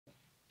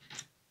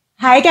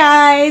Hi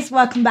guys,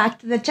 welcome back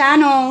to the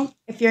channel.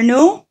 If you're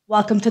new,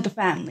 welcome to the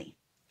family.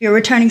 If you're a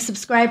returning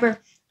subscriber,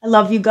 I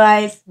love you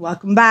guys.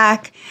 Welcome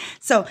back.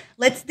 So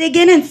let's dig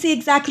in and see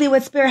exactly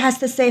what Spirit has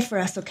to say for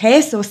us,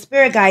 okay? So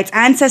Spirit guides,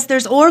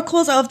 ancestors,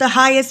 oracles of the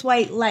highest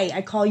white light.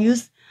 I call you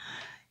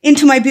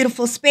into my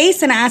beautiful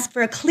space and ask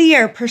for a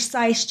clear,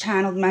 precise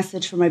channeled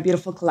message for my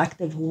beautiful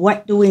collective.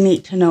 What do we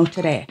need to know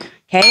today?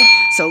 Okay,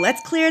 so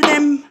let's clear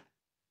them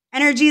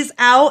energies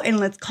out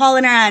and let's call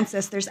in our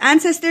ancestors.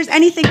 Ancestors,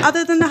 anything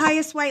other than the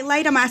highest white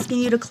light, I'm asking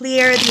you to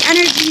clear the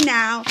energy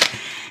now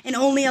and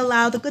only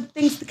allow the good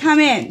things to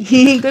come in.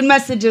 Good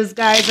messages,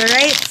 guys, all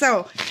right?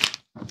 So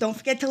don't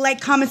forget to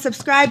like, comment,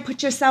 subscribe,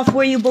 put yourself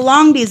where you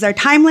belong. These are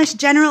timeless,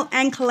 general,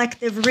 and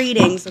collective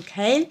readings,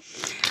 okay?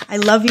 I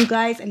love you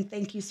guys and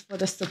thank you for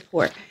the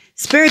support.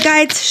 Spirit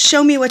guides,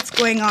 show me what's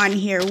going on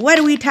here. What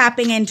are we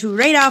tapping into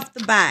right off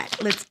the bat?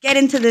 Let's get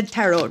into the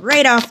tarot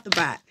right off the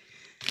bat.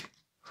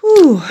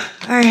 Whew.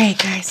 All right,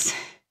 guys.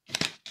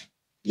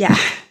 Yeah,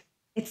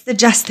 it's the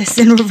Justice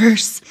in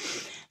reverse.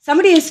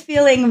 Somebody is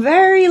feeling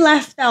very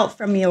left out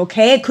from you,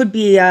 okay? It could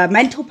be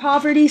mental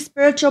poverty,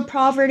 spiritual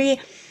poverty,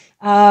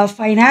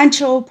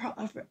 financial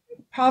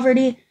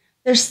poverty.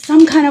 There's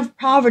some kind of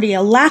poverty,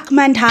 a lack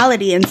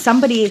mentality, and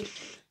somebody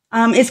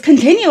is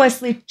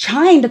continuously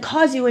trying to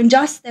cause you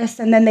injustice,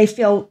 and then they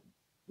feel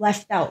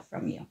left out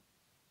from you.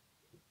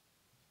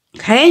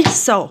 Okay,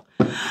 so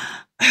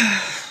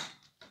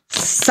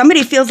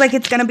somebody feels like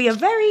it's going to be a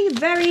very,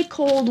 very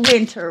cold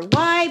winter.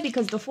 Why?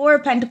 Because the Four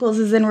of Pentacles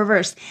is in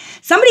reverse.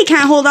 Somebody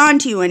can't hold on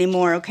to you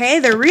anymore, okay?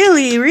 They're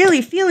really,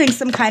 really feeling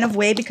some kind of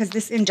way because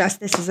this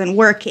injustice isn't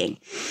working.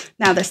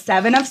 Now, the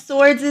Seven of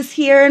Swords is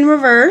here in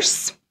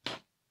reverse.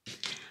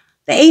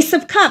 The Ace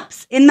of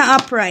Cups in the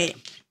upright.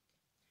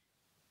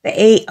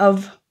 The Eight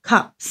of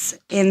Cups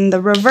in the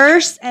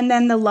reverse, and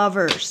then the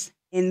Lovers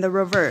in the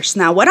reverse.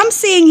 Now, what I'm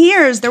seeing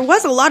here is there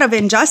was a lot of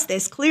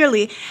injustice,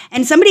 clearly,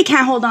 and somebody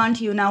can't hold on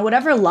to you. Now,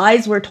 whatever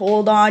lies were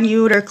told on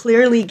you, they're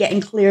clearly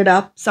getting cleared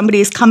up.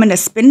 Somebody is coming to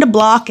spin the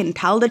block and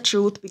tell the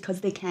truth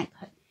because they can't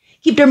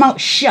keep their mouth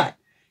shut.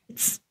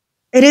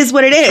 It is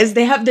what it is.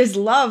 They have this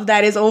love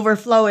that is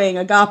overflowing,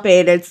 agape.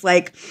 It's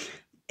like,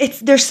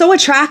 they're so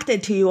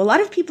attracted to you. A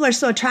lot of people are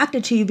so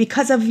attracted to you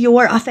because of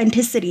your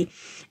authenticity.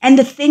 And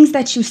the things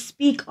that you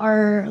speak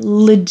are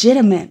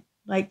legitimate.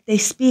 Like, they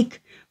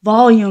speak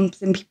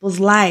volumes in people's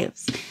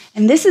lives.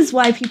 And this is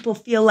why people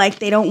feel like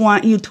they don't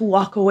want you to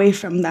walk away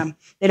from them.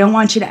 They don't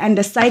want you to end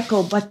a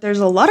cycle, but there's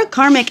a lot of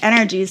karmic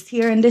energies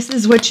here, and this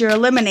is what you're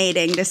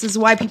eliminating. This is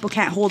why people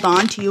can't hold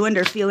on to you and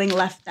they're feeling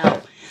left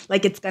out.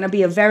 Like it's going to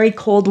be a very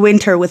cold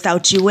winter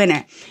without you in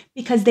it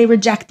because they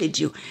rejected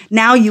you.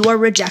 Now you are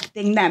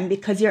rejecting them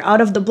because you're out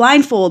of the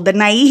blindfold, the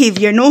naive.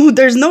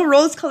 There's no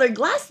rose-colored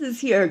glasses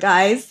here,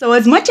 guys. So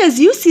as much as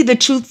you see the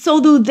truth, so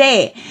do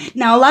they.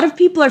 Now, a lot of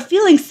people are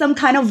feeling some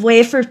kind of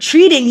way for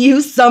treating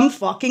you some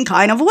fucking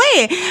kind of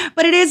way.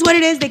 But it is what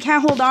it is. They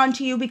can't hold on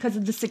to you because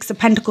of the Six of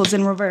Pentacles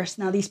in reverse.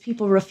 Now, these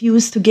people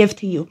refuse to give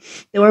to you.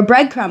 They were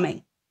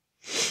breadcrumbing,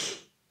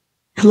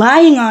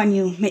 lying on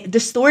you,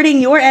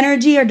 distorting your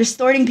energy or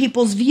distorting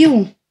people's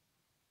view.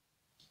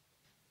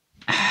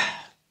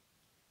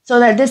 So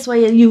that this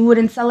way you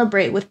wouldn't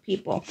celebrate with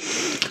people.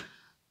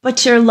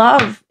 But your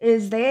love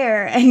is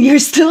there and you're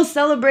still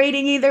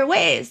celebrating either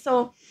way.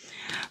 So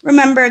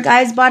remember,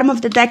 guys, bottom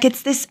of the deck,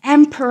 it's this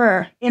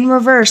Emperor in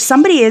reverse.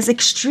 Somebody is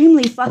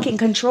extremely fucking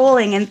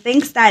controlling and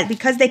thinks that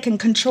because they can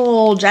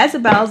control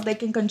Jezebels, they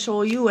can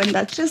control you. And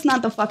that's just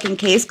not the fucking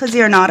case because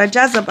you're not a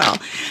Jezebel.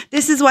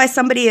 This is why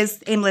somebody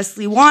is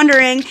aimlessly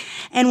wandering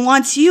and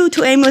wants you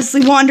to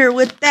aimlessly wander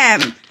with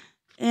them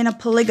in a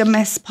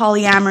polygamous,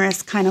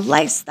 polyamorous kind of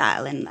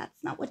lifestyle. And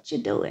that's not what you're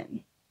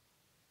doing.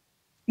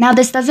 Now,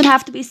 this doesn't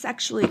have to be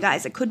sexually,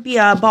 guys. It could be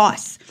a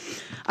boss,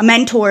 a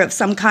mentor of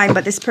some kind,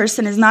 but this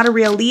person is not a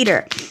real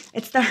leader.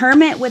 It's the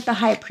Hermit with the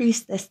High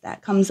Priestess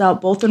that comes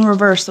out, both in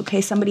reverse,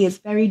 okay? Somebody is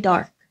very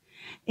dark,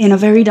 in a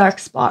very dark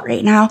spot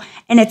right now,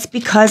 and it's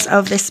because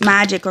of this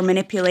magic or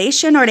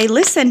manipulation, or they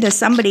listen to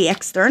somebody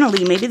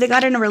externally. Maybe they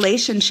got in a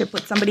relationship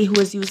with somebody who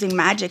was using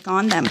magic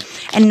on them,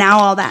 and now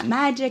all that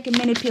magic and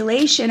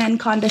manipulation and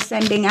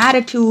condescending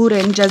attitude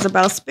and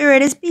Jezebel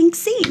spirit is being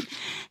seen.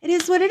 It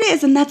is what it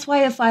is, and that's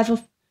why the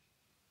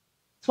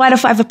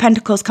Five of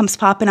Pentacles comes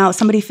popping out.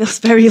 Somebody feels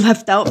very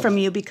left out from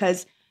you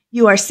because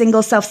you are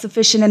single,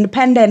 self-sufficient,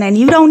 independent, and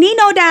you don't need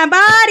no damn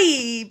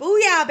body.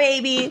 Booyah,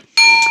 baby.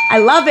 I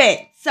love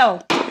it. So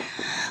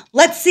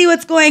let's see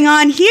what's going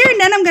on here, and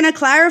then I'm going to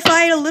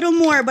clarify it a little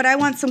more, but I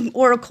want some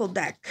Oracle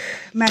deck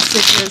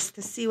messages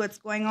to see what's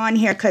going on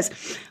here because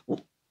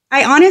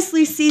I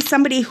honestly see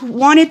somebody who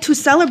wanted to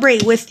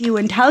celebrate with you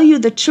and tell you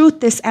the truth,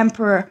 this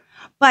Emperor,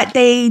 but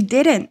they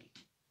didn't.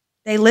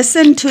 They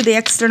listened to the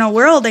external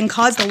world and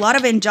caused a lot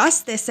of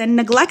injustice and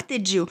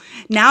neglected you.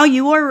 Now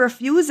you are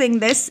refusing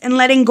this and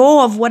letting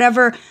go of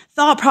whatever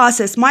thought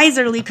process,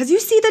 miserly, because you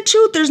see the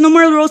truth. There's no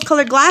more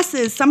rose-colored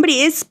glasses. Somebody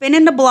is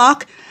spinning the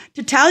block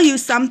to tell you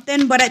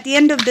something, but at the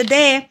end of the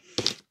day,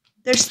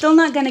 they're still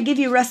not going to give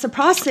you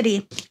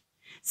reciprocity.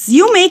 So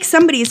you make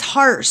somebody's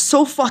heart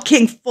so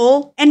fucking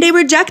full, and they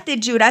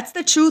rejected you. That's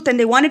the truth. And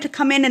they wanted to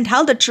come in and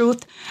tell the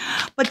truth,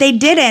 but they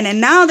didn't. And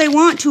now they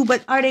want to,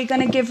 but are they going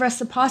to give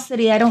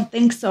reciprocity? I don't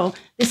think so.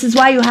 This is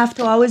why you have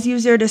to always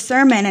use your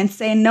discernment and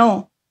say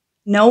no.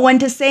 Know when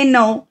to say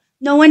no.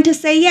 Know when to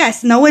say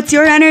yes. Know it's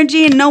your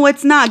energy and know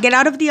it's not. Get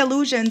out of the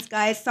illusions,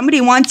 guys.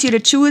 Somebody wants you to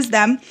choose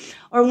them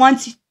or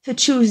wants to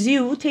choose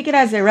you. Take it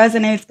as it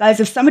resonates, guys.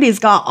 If somebody's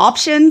got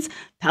options,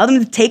 tell them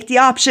to take the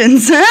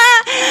options.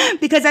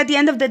 Because at the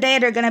end of the day,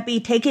 they're going to be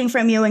taking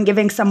from you and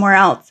giving somewhere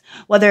else.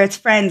 Whether it's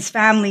friends,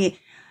 family,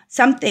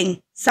 something.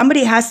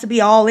 Somebody has to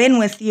be all in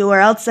with you, or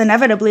else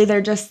inevitably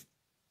they're just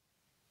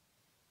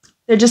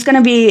going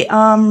to be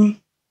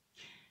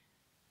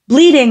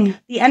bleeding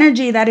the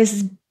energy that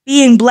is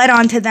being bled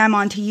onto them,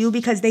 onto you,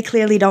 because they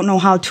clearly don't know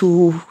how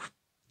to,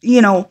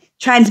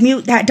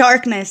 transmute that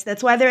darkness.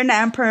 That's why they're in the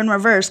Emperor in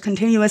reverse,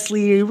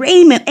 continuously,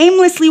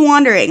 aimlessly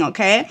wandering,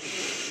 okay?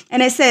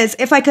 And it says,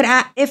 if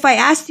I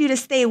asked you to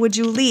stay, would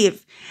you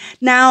leave?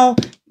 Now,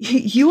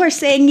 you are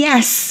saying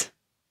yes,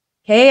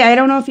 okay? I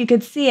don't know if you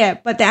could see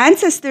it, but the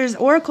ancestors'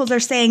 oracles are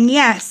saying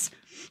yes.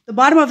 The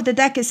bottom of the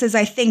deck, it says,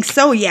 I think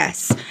so,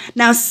 yes.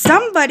 Now,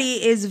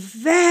 somebody is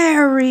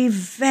very,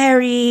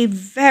 very,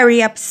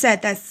 very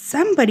upset that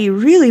somebody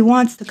really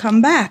wants to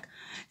come back.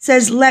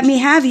 Says, let me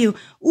have you.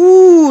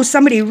 Ooh,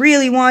 somebody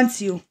really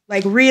wants you.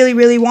 Like, really,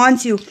 really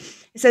wants you.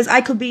 It says, I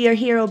could be your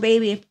hero,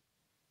 baby.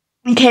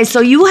 Okay, so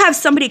you have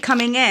somebody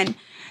coming in.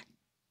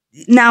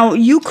 Now,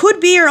 you could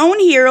be your own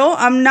hero.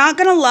 I'm not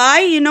going to lie.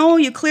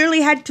 You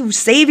clearly had to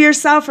save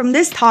yourself from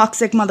this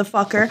toxic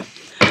motherfucker.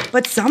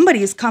 But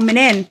somebody is coming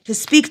in to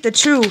speak the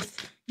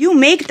truth. You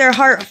make their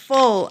heart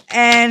full.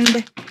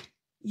 And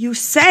you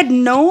said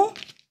no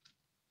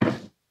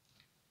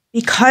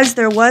because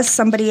there was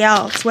somebody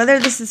else. Whether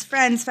this is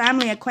friends,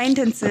 family,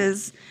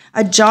 acquaintances,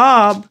 a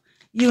job.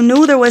 You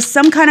knew there was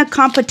some kind of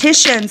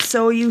competition.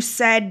 So you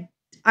said,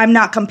 I'm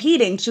not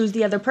competing. Choose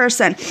the other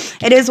person.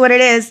 It is what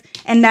it is.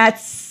 And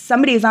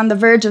somebody is on the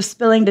verge of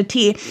spilling the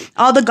tea.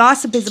 All the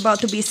gossip is about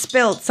to be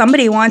spilled.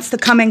 Somebody wants to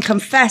come and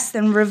confess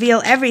and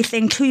reveal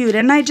everything to you.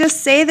 Didn't I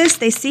just say this?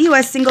 They see you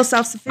as single,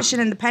 self-sufficient,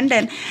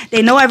 independent.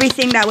 They know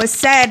everything that was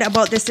said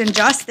about this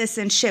injustice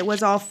and shit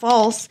was all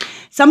false.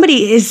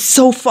 Somebody is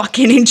so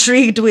fucking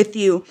intrigued with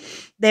you.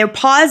 They're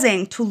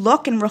pausing to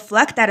look and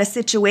reflect at a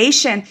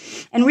situation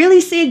and really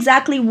see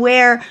exactly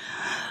where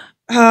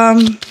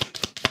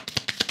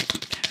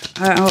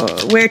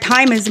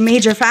time is a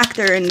major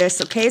factor in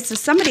this, okay? So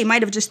somebody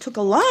might have just took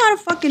a lot of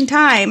fucking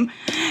time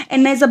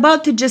and is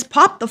about to just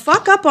pop the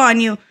fuck up on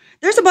you.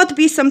 There's about to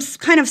be some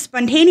kind of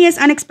spontaneous,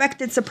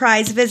 unexpected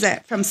surprise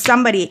visit from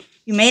somebody.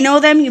 You may know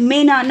them, you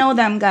may not know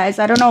them, guys.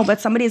 I don't know, but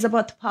somebody is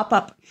about to pop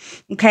up,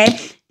 okay?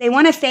 They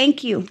want to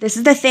thank you. This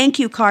is the thank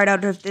you card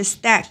out of this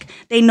deck.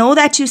 They know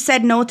that you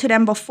said no to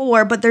them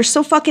before, but they're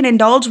so fucking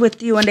indulged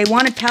with you and they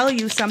want to tell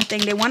you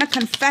something. They want to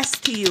confess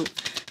to you.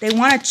 They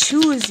want to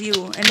choose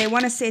you and they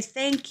want to say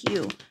thank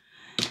you.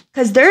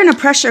 Because they're in a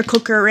pressure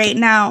cooker right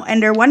now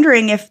and they're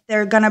wondering if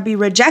they're going to be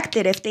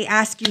rejected. If they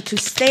ask you to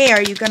stay,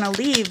 are you going to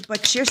leave?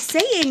 But you're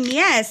saying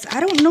yes. I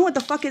don't know what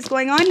the fuck is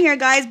going on here,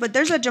 guys, but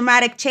there's a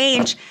dramatic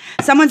change.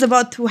 Someone's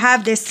about to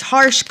have this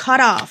harsh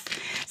cutoff.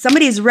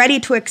 Somebody's ready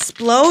to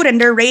explode and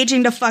they're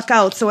raging the fuck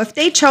out. So if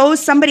they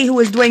chose somebody who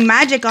was doing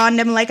magic on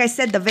them, like I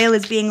said, the veil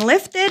is being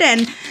lifted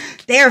and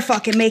they're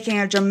fucking making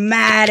a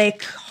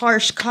dramatic,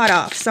 harsh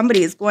cutoff.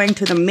 Somebody is going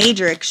to the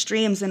major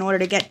extremes in order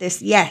to get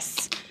this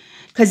yes.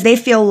 Because they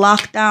feel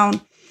locked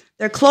down.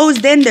 They're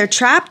closed in. They're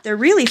trapped. They're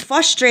really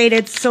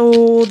frustrated.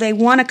 So they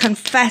want to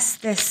confess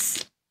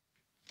this.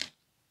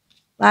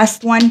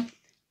 Last one.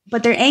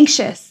 But they're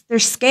anxious. They're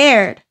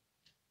scared.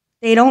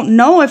 They don't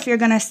know if you're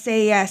going to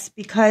say yes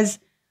because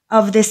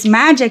of this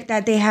magic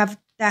that they have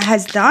that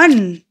has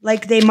done.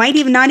 Like they might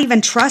even not even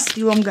trust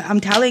you. I'm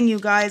telling you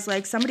guys,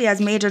 like somebody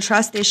has major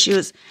trust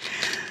issues.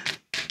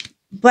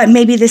 But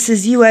maybe this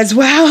is you as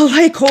well.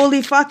 Like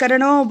holy fuck, I don't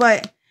know,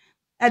 but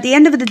at the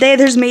end of the day,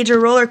 there's major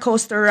roller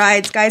coaster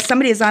rides, guys.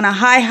 Somebody is on a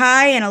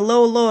high and a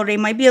low. They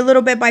might be a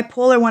little bit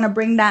bipolar, want to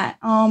bring that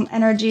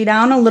energy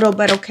down a little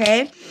bit,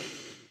 okay?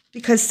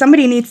 Because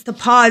somebody needs to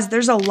pause.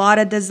 There's a lot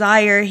of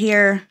desire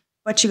here,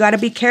 but you got to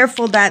be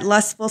careful that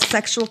lustful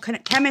sexual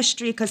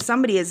chemistry because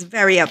somebody is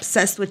very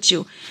obsessed with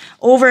you,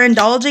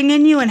 overindulging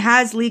in you and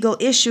has legal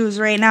issues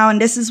right now. And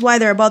this is why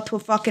they're about to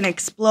fucking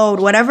explode.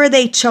 Whatever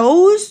they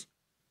chose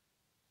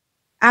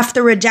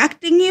after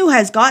rejecting you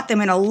has got them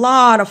in a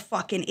lot of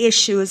fucking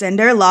issues and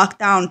they're locked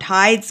down,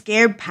 tied,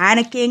 scared,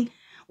 panicking,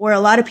 where a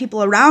lot of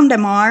people around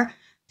them are.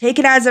 Take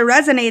it as it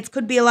resonates.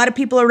 Could be a lot of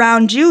people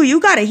around you. You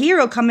got a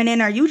hero coming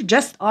in or you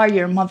just are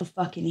your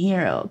motherfucking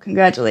hero.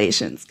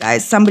 Congratulations,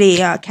 guys. Somebody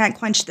can't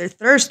quench their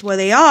thirst where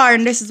they are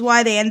and this is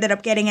why they ended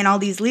up getting in all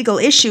these legal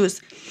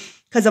issues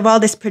because of all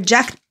this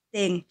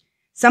projecting.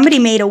 Somebody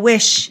made a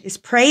wish, is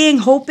praying,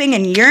 hoping,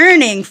 and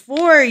yearning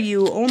for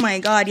you. Oh my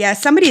God, yeah.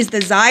 Somebody's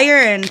desire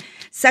and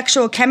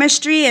sexual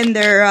chemistry and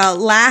their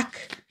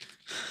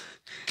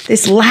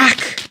this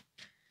lack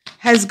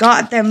has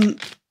got them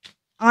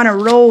on a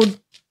road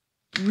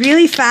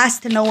really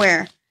fast to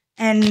nowhere.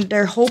 and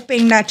they're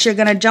hoping that you're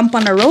going to jump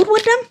on the road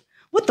with them?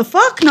 What the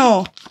fuck?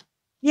 No.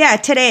 Yeah,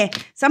 today.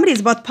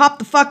 Somebody's about to pop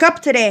the fuck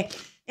up today.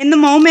 In the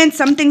moment,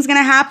 something's going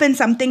to happen.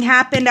 Something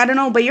happened. I don't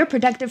know. But you're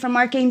protected from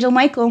Archangel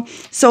Michael.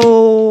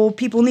 So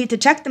people need to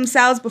check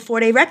themselves before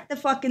they wreck the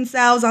fucking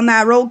selves on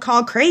that road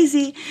called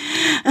crazy.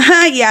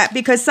 Yeah,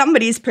 because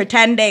somebody's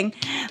pretending.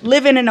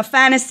 Living in a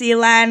fantasy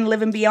land.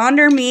 Living beyond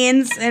their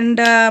means. And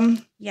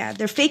yeah,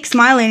 they're fake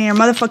smiling in your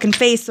motherfucking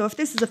face. So if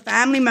this is a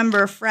family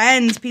member or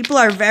friends, people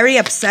are very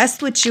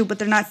obsessed with you, but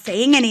they're not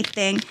saying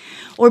anything.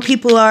 Or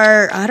people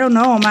are, I don't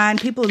know, man.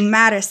 People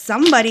mad at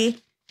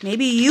somebody.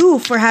 Maybe you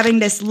for having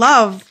this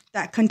love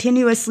that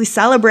continuously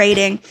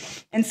celebrating,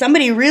 and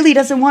somebody really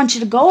doesn't want you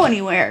to go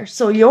anywhere.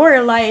 So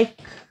you're like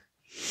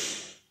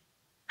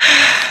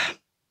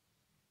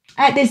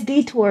at this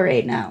detour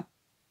right now.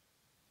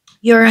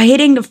 You're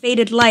hitting the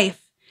fated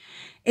life.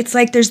 It's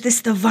like there's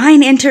this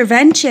divine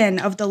intervention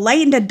of the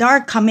light and the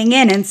dark coming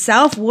in and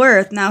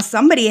self-worth. Now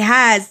somebody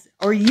has,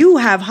 or you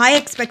have high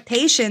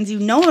expectations. You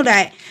know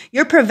that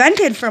you're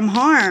prevented from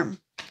harm.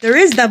 There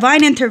is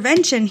divine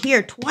intervention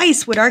here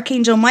twice with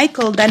Archangel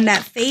Michael, then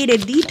that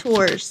faded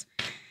detours.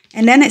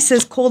 And then it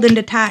says cold and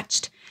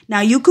detached. Now,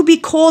 you could be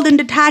cold and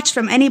detached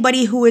from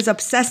anybody who is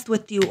obsessed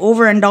with you,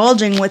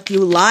 overindulging with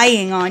you,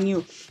 lying on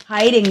you,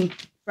 hiding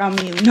from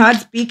you, not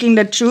speaking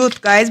the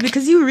truth, guys,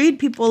 because you read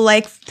people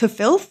like to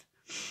filth.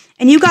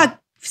 And you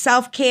got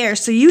self-care,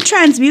 so you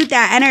transmute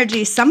that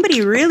energy.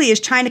 Somebody really is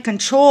trying to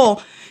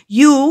control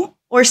you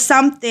or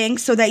something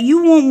so that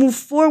you won't move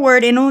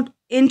forward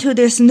into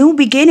this new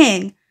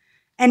beginning.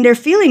 And they're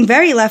feeling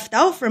very left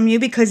out from you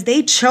because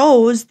they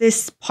chose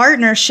this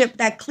partnership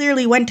that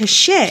clearly went to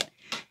shit.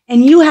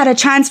 And you had a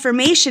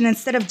transformation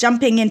instead of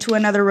jumping into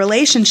another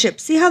relationship.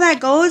 See how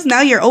that goes?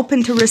 Now you're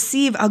open to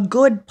receive a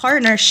good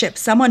partnership.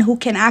 Someone who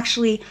can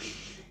actually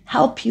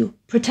help you,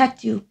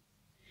 protect you,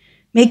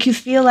 make you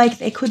feel like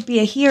they could be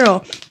a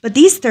hero. But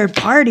these third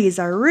parties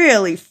are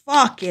really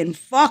fucking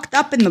fucked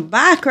up in the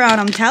background.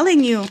 I'm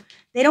telling you.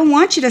 They don't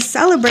want you to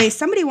celebrate.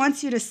 Somebody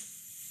wants you to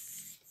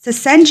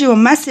send you a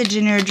message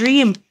in your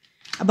dream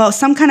about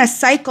some kind of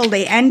cycle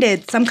they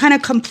ended, some kind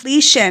of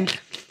completion.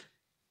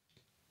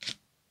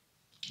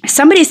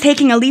 Somebody's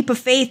taking a leap of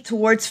faith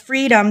towards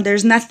freedom.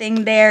 There's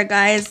nothing there,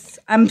 guys.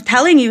 I'm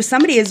telling you,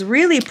 somebody is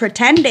really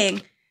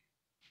pretending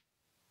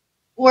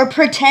or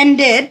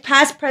pretended,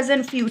 past,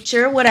 present,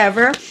 future,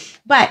 whatever.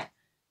 But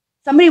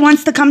somebody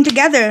wants to come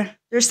together.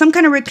 There's some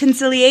kind of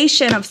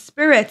reconciliation of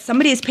spirits.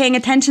 Somebody is paying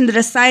attention to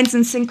the signs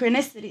and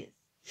synchronicities.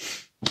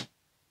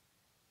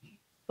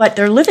 But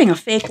they're living a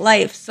fake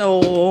life.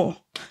 So,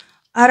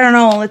 I don't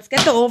know. Let's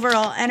get the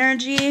overall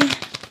energy.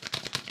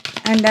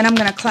 And then I'm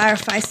going to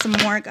clarify some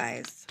more,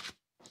 guys.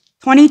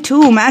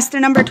 22, master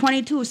number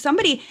 22.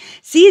 Somebody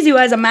sees you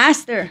as a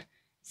master.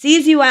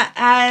 Sees you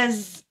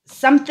as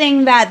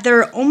something that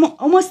they're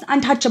almost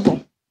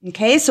untouchable.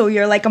 Okay, so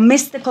you're like a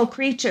mystical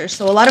creature.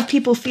 So a lot of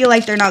people feel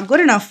like they're not good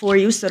enough for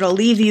you. So they'll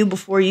leave you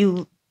before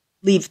you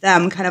leave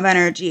them kind of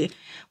energy.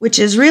 Which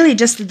is really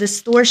just a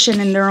distortion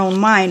in their own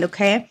mind,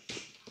 okay?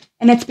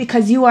 And it's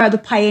because you are the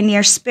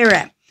pioneer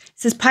spirit. It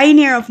says,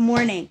 pioneer of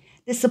mourning,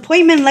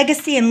 disappointment,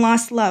 legacy, and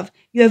lost love.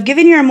 You have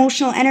given your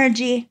emotional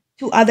energy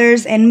to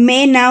others and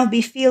may now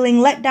be feeling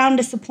let down,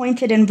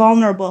 disappointed, and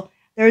vulnerable.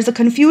 There is a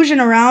confusion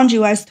around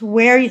you as to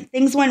where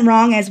things went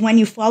wrong, as when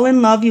you fall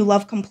in love, you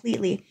love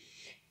completely.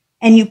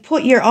 And you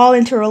put your all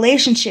into a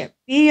relationship.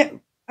 Be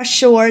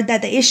assured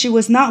that the issue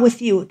was not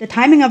with you. The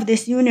timing of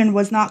this union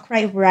was not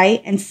quite right,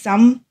 and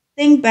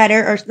something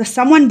better or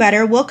someone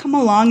better will come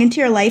along into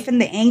your life, and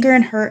the anger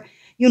and hurt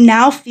you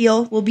now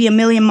feel will be a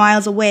million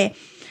miles away.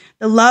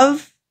 The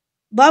love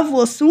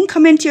will soon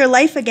come into your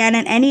life again,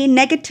 and any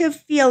negative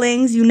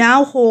feelings you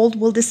now hold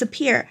will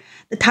disappear.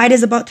 The tide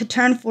is about to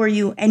turn for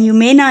you, and you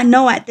may not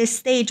know at this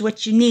stage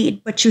what you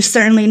need, but you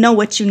certainly know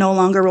what you no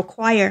longer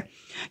require.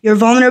 Your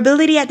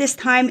vulnerability at this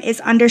time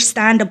is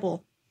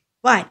understandable,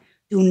 but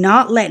do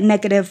not let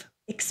negative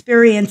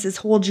experiences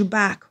hold you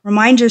back.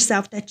 Remind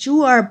yourself that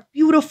you are a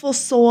beautiful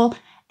soul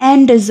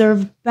and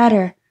deserve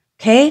better.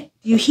 Okay?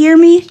 You hear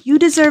me? You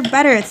deserve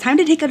better. It's time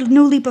to take a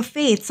new leap of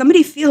faith.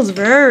 Somebody feels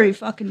very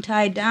fucking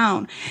tied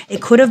down.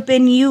 It could have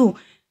been you,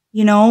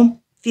 you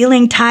know,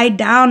 feeling tied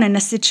down in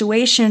a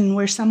situation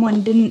where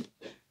someone didn't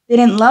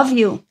love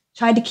you,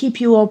 tried to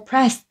keep you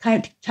oppressed,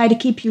 tried to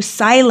keep you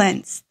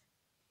silenced,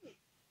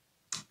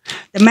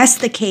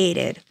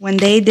 domesticated, when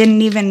they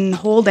didn't even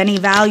hold any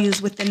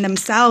values within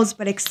themselves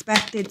but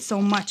expected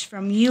so much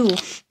from you.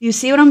 You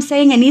see what I'm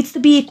saying? It needs to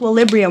be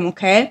equilibrium,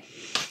 okay?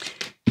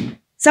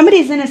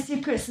 Somebody's in a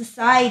secret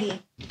society.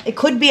 It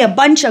could be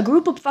a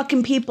group of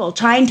fucking people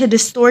trying to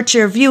distort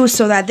your view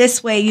so that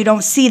this way you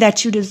don't see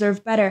that you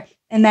deserve better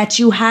and that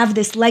you have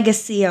this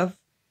legacy of,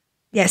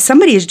 yeah,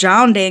 somebody is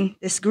drowning.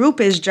 This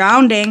group is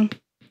drowning.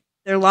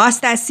 They're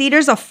lost at sea.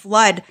 There's a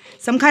flood,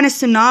 some kind of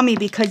tsunami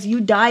because you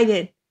died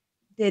it.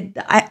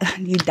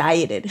 you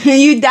dieted.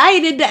 You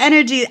dieted the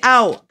energy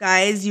out,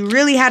 guys. You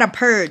really had a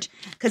purge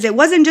because it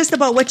wasn't just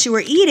about what you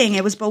were eating.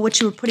 It was about what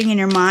you were putting in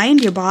your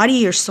mind, your body,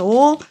 your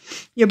soul.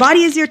 Your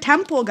body is your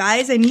temple,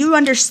 guys, and you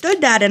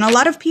understood that. And a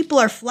lot of people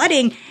are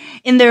flooding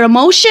in their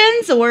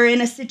emotions or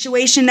in a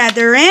situation that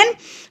they're in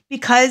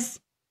because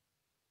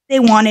they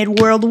wanted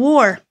world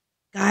war.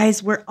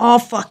 Guys, we're all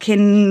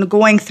fucking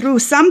going through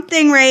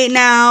something right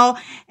now.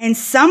 And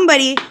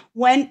somebody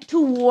went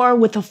to war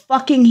with a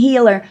fucking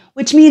healer,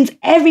 which means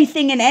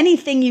everything and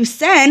anything you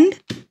send,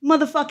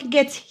 motherfucker,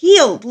 gets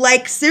healed.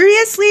 Like,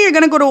 seriously? You're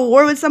going to go to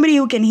war with somebody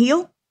who can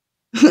heal?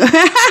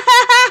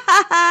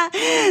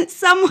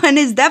 Someone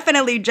is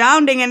definitely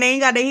drowning and they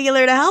ain't got a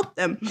healer to help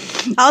them.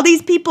 All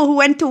these people who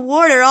went to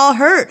war, they're all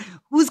hurt.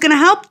 Who's going to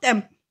help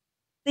them?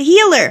 The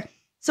healer.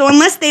 So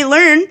unless they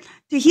learn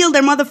to heal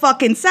their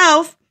motherfucking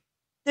self,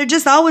 they're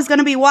just always going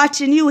to be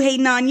watching you,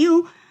 hating on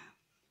you,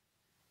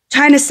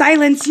 trying to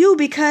silence you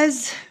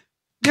because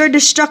you're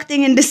destructing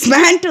and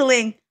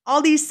dismantling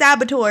all these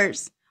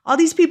saboteurs, all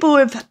these people who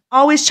have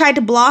always tried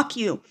to block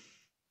you.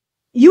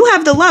 You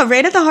have the love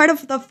right at the heart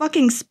of the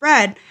fucking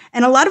spread.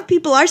 And a lot of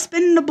people are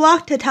spinning the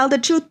block to tell the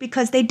truth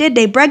because they did.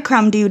 They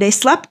breadcrumbed you. They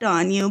slept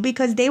on you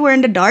because they were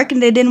in the dark and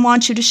they didn't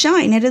want you to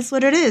shine. It is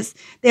what it is.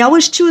 They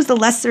always choose the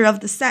lesser of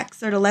the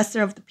sex or the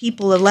lesser of the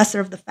people, the lesser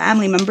of the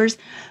family members.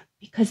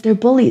 Because they're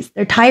bullies,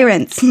 they're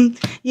tyrants,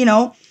 you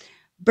know,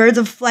 birds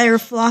of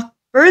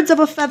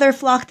a feather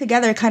flock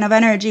together kind of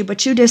energy.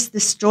 But you just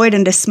destroyed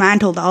and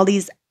dismantled all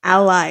these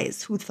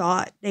allies who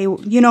thought they,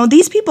 you know,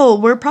 these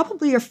people were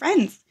probably your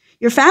friends,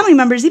 your family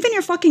members, even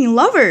your fucking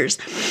lovers.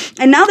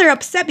 And now they're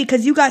upset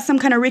because you got some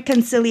kind of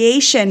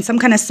reconciliation, some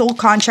kind of soul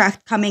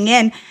contract coming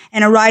in,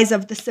 and a rise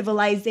of the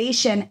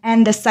civilization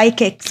and the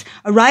psychics.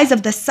 A rise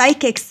of the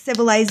psychic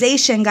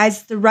civilization,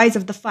 guys, the rise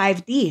of the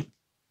 5D.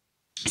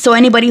 So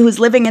anybody who's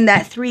living in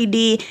that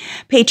 3D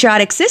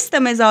patriotic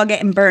system is all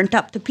getting burnt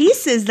up to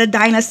pieces. The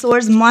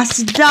dinosaurs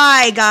must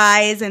die,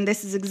 guys. And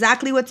this is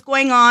exactly what's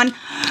going on.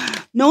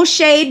 No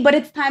shade, but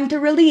it's time to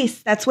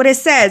release. That's what it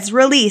says.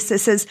 Release. It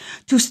says,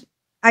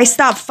 I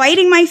stop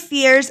fighting my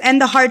fears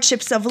and the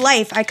hardships of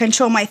life. I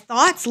control my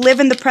thoughts, live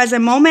in the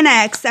present moment.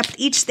 I accept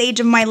each stage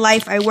of my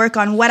life. I work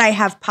on what I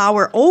have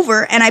power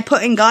over, and I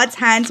put in God's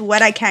hands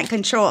what I can't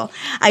control.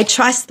 I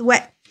trust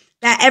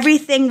that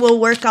everything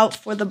will work out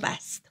for the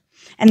best.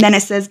 And then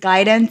it says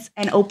guidance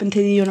and open to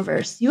the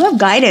universe. You have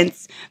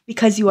guidance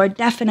because you are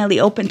definitely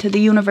open to the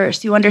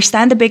universe. You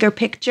understand the bigger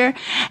picture,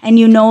 and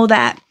you know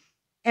that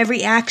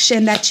every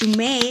action that you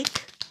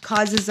make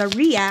causes a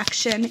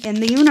reaction in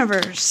the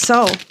universe.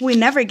 So we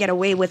never get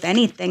away with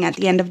anything at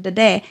the end of the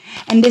day.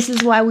 And this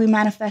is why we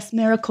manifest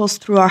miracles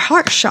through our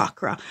heart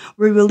chakra.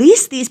 We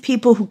release these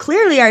people who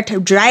clearly are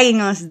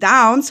dragging us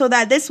down so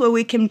that this way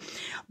we can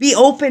be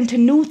open to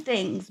new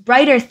things,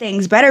 brighter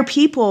things, better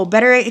people,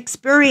 better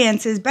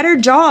experiences, better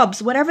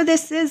jobs, whatever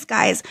this is,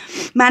 guys.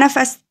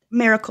 Manifest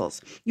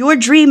miracles. Your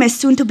dream is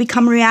soon to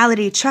become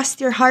reality.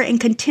 Trust your heart and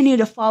continue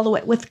to follow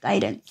it with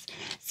guidance.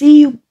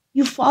 See,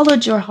 you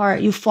followed your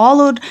heart. You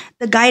followed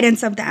the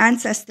guidance of the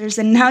ancestors,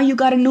 and now you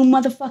got a new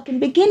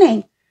motherfucking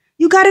beginning.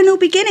 You got a new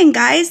beginning,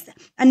 guys.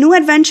 A new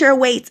adventure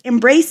awaits.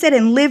 Embrace it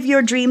and live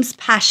your dreams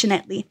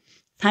passionately.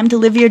 Time to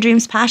live your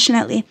dreams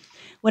passionately.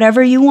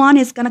 Whatever you want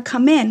is going to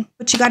come in,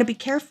 but you got to be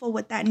careful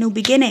with that new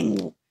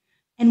beginning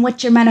and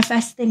what you're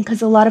manifesting,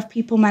 because a lot of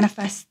people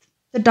manifest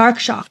the dark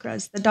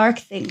chakras, the dark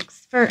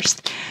things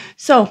first.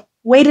 So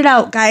wait it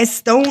out,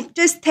 guys. Don't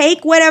just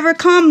take whatever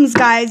comes,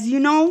 guys. You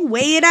know,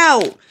 weigh it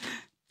out.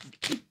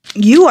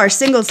 You are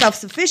single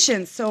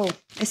self-sufficient, so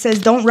it says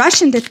don't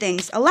rush into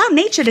things. Allow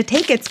nature to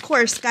take its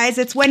course, guys.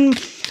 It's when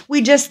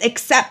we just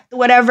accept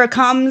whatever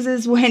comes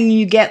is when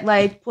you get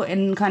like put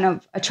in kind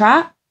of a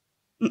trap.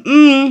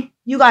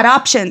 You got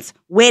options.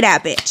 Weigh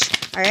that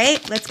bitch. All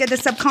right, let's get the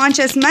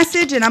subconscious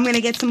message, and I'm going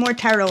to get some more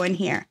tarot in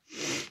here.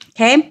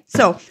 Okay,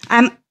 so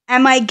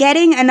am I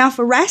getting enough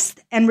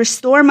rest and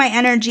restore my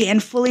energy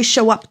and fully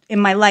show up in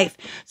my life?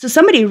 So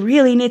somebody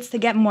really needs to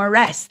get more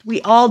rest.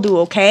 We all do,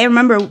 okay?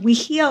 Remember, we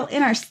heal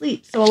in our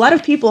sleep. So a lot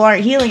of people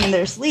aren't healing in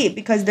their sleep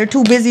because they're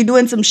too busy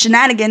doing some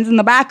shenanigans in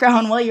the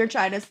background while you're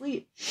trying to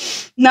sleep,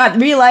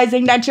 not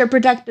realizing that you're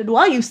protected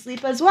while you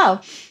sleep as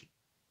well.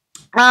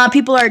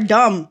 People are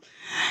dumb.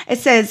 It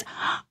says,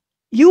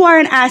 you are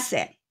an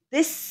asset.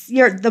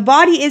 The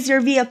body is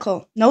your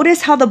vehicle.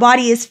 Notice how the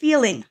body is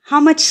feeling. How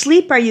much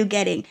sleep are you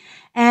getting?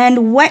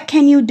 And what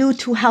can you do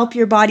to help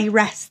your body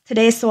rest?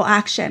 Today's soul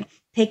action.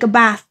 Take a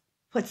bath.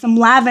 Put some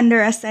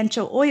lavender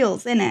essential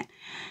oils in it.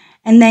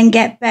 And then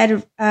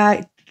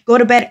go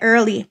to bed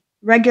early,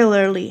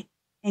 regularly.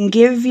 And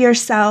give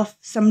yourself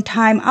some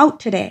time out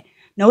today.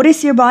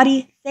 Notice your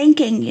body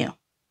thanking you.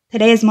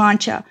 Today's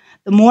mantra.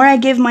 The more I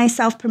give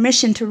myself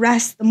permission to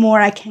rest, the more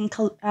I can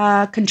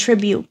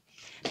contribute.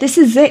 This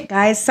is it,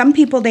 guys. Some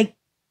people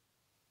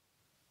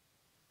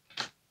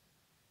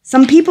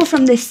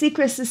from this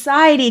secret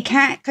society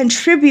can't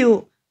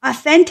contribute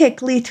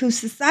authentically to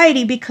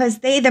society because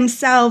they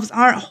themselves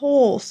aren't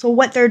whole. So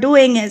what they're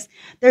doing is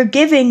they're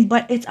giving,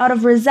 but it's out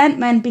of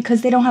resentment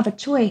because they don't have a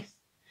choice.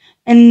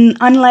 And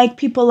unlike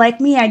people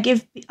like me, I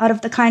give out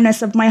of the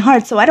kindness of my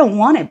heart, so I don't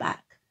want it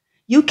back.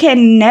 You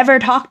can never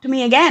talk to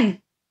me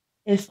again.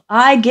 If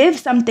I give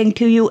something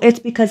to you, it's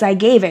because I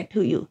gave it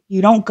to you.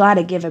 You don't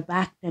gotta give it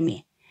back to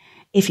me.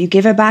 If you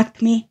give it back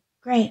to me,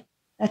 great,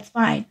 that's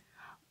fine.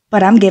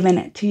 But I'm giving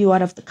it to you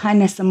out of the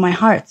kindness of my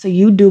heart. So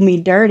you do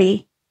me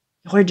dirty,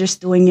 you're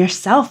just doing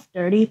yourself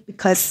dirty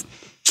because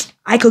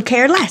I could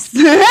care less. It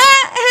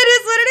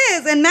is what it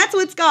is. And that's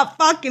what's got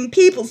fucking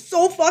people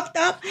so fucked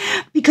up,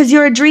 because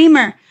you're a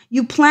dreamer.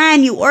 You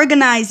plan, you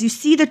organize, you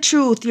see the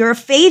truth. You're a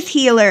faith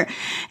healer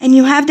and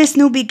you have this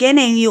new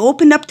beginning. You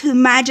opened up to the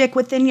magic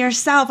within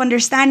yourself,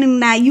 understanding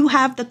that you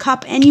have the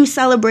cup and you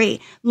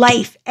celebrate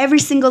life every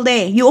single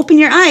day. You open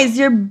your eyes,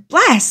 you're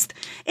blessed.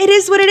 It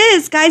is what it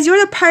is, guys.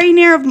 You're the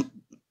pioneer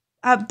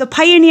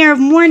of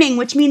morning,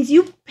 which means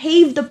you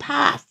paved the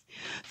path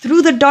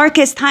through the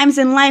darkest times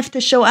in life to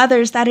show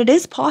others that it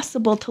is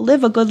possible to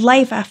live a good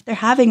life after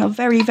having a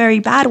very, very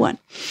bad one.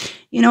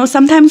 You know,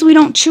 sometimes we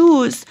don't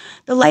choose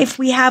the life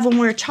we have when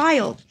we're a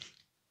child,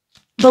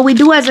 but we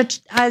do as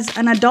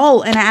an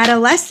adult and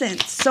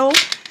adolescent. So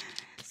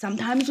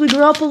sometimes we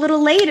grow up a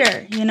little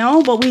later, you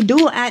know, but we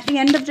do at the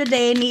end of the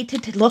day need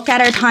to look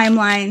at our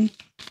timeline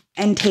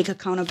and take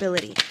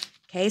accountability.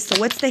 Okay, so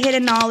what's the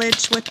hidden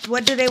knowledge?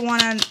 What do they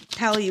want to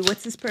tell you?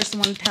 What's this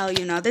person want to tell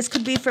you? Now, this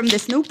could be from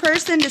this new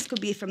person. This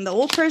could be from the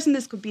old person.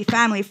 This could be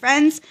family,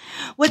 friends.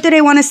 What do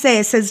they want to say?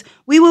 It says,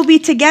 we will be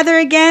together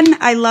again.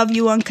 I love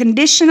you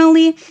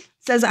unconditionally. It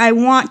says, I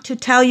want to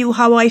tell you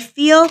how I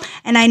feel,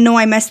 and I know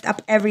I messed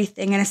up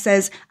everything. And it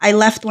says, I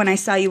left when I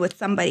saw you with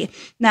somebody.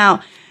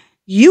 Now,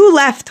 you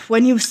left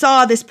when you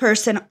saw this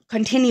person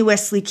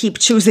continuously keep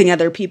choosing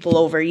other people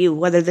over you,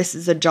 whether this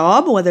is a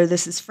job, whether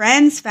this is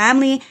friends,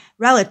 family,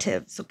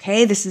 relatives,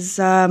 okay? This is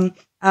a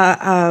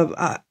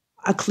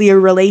clear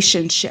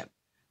relationship,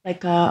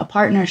 like a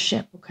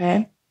partnership,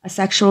 okay? A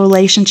sexual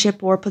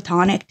relationship or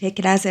platonic, take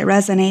it as it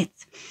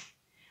resonates.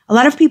 A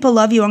lot of people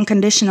love you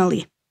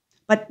unconditionally,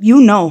 but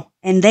you know,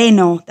 and they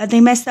know that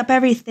they messed up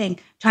everything,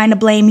 trying to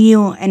blame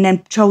you and then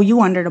throw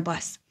you under the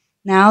bus.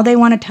 Now they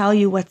want to tell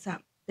you what's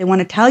up. They want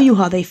to tell you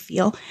how they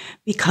feel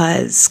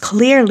because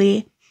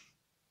clearly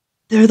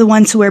they're the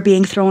ones who are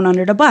being thrown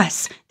under the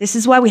bus. This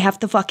is why we have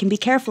to fucking be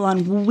careful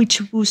on who we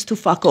choose to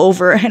fuck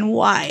over and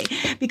why.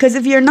 Because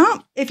if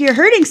you're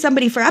hurting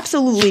somebody for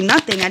absolutely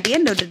nothing, at the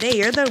end of the day,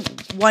 you're the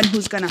one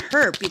who's going to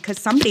hurt because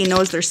somebody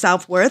knows their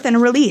self-worth and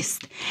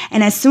released.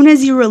 And as soon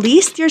as you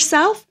released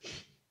yourself,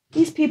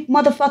 these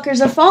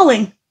motherfuckers are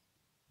falling.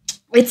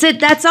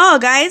 That's all,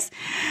 guys.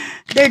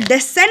 They're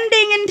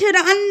descending into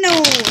the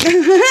unknown.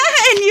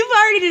 And you've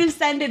already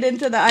descended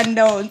into the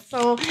unknown.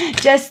 So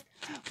just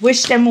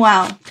wish them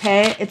well,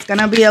 okay? It's going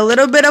to be a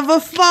little bit of a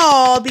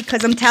fall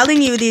because I'm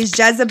telling you, these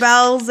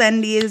Jezebels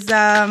and these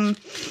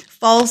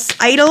false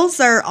idols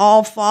are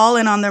all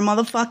falling on their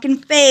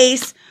motherfucking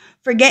face.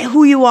 Forget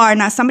who you are.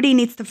 Now, somebody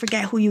needs to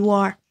forget who you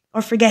are.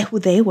 Or forget who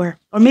they were.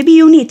 Or maybe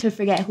you need to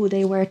forget who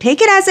they were.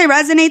 Take it as it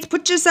resonates.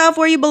 Put yourself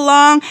where you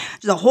belong.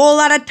 There's a whole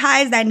lot of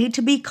ties that need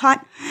to be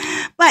cut.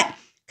 But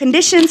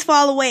conditions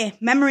fall away.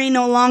 Memory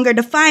no longer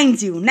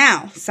defines you.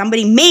 Now,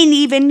 somebody may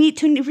even need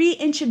to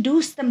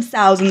reintroduce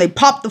themselves and they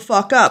pop the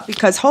fuck up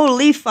because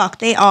holy fuck,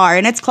 they are.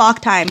 And it's clock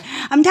time.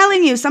 I'm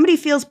telling you, somebody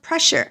feels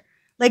pressure.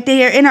 Like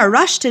they are in a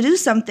rush to do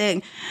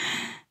something.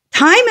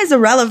 Time is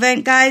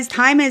irrelevant, guys.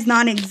 Time is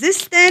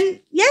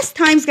non-existent. Yes,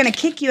 time's going to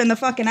kick you in the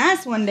fucking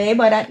ass one day,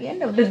 but at the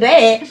end of the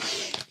day,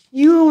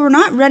 you are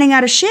not running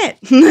out of shit.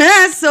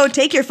 So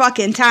take your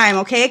fucking time,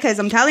 okay? Because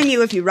I'm telling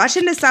you, if you rush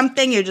into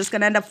something, you're just going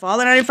to end up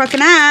falling on your fucking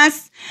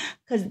ass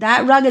because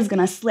that rug is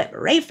going to slip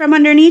right from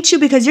underneath you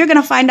because you're going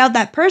to find out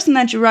that person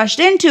that you rushed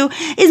into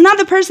is not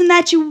the person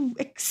that you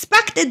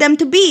expected them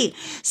to be.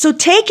 So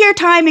take your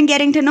time in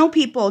getting to know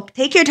people.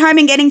 Take your time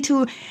in getting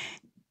to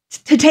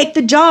take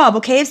the job,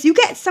 okay? If you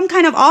get some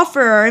kind of offer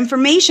or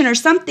information or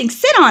something,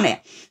 sit on it.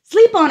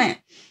 Sleep on it.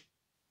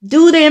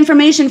 Do the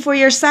information for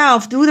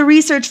yourself. Do the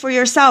research for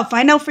yourself.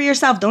 Find out for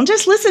yourself. Don't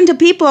just listen to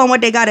people and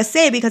what they got to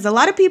say because a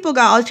lot of people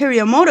got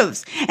ulterior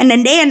motives and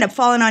then they end up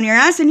falling on your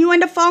ass and you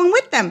end up falling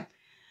with them.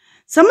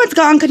 Someone's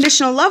got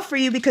unconditional love for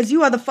you because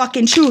you are the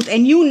fucking truth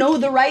and you know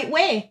the right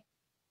way.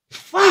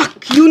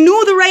 Fuck, you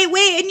knew the right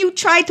way and you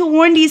tried to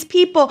warn these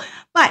people,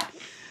 but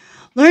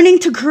learning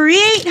to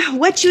create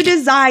what you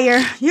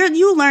desire.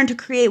 You learn to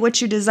create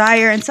what you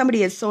desire, and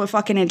somebody is so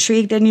fucking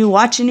intrigued in you,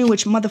 watching you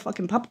with your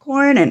motherfucking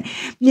popcorn, and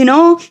you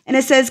know, and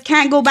it says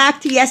can't go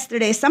back to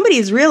yesterday. Somebody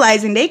is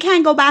realizing they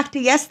can't go back to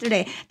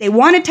yesterday. They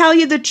want to tell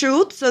you the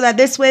truth so that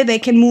this way they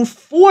can move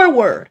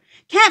forward.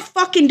 Can't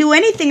fucking do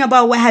anything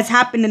about what has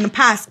happened in the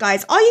past,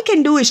 guys. All you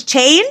can do is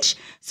change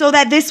so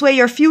that this way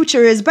your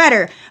future is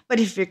better. But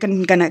if you're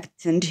gonna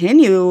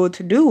continue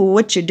to do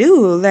what you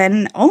do,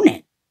 then own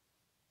it.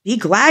 Be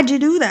glad you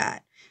do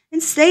that.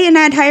 And stay in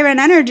that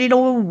tyrant energy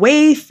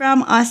away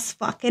from us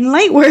fucking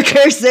light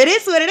workers. It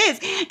is what it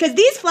is. Because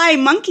these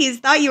flying monkeys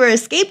thought you were a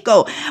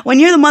scapegoat. When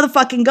you're the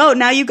motherfucking goat,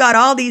 now you got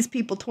all these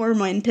people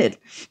tormented.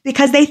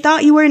 Because they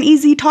thought you were an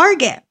easy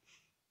target.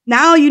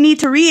 Now you need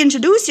to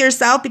reintroduce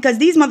yourself because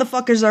these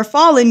motherfuckers are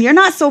falling. You're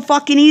not so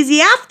fucking easy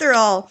after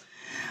all.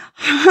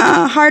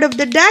 Heart of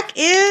the deck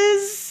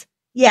is,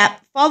 yeah,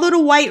 follow the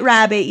white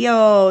rabbit.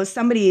 Yo,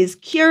 somebody is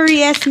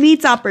curious,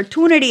 meets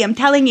opportunity. I'm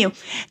telling you,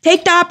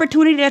 take the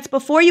opportunity that's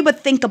before you, but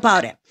think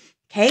about it.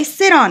 Okay,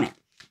 sit on it.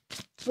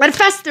 Let it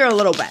fester a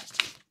little bit.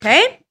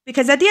 Okay?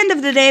 Because at the end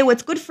of the day,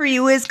 what's good for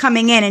you is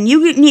coming in, and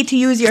you need to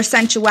use your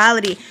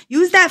sensuality.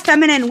 Use that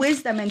feminine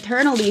wisdom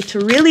internally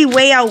to really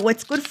weigh out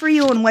what's good for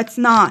you and what's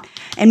not.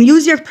 And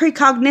use your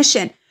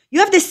precognition. You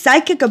have this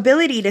psychic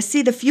ability to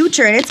see the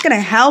future, and it's going to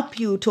help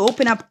you to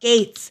open up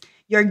gates.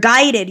 You're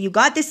guided. You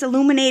got this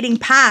illuminating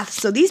path.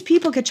 So these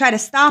people could try to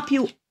stop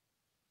you.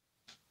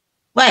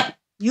 But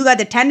you got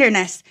the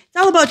tenderness. It's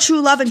all about true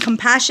love and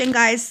compassion,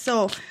 guys.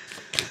 So,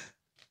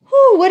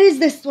 what is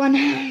this one?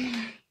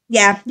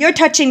 Yeah, you're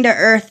touching the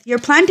earth. You're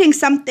planting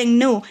something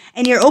new,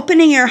 and you're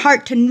opening your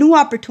heart to new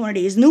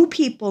opportunities, new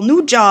people,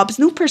 new jobs,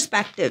 new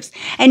perspectives,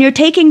 and you're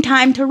taking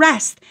time to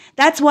rest.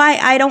 That's why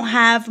I don't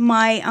have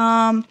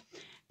my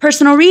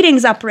personal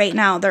readings up right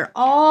now. They're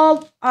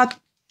all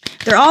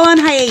on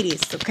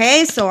hiatus,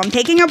 okay? So I'm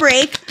taking a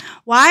break.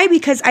 Why?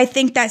 Because I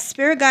think that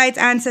spirit guides,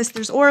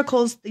 ancestors,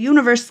 oracles, the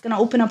universe is going to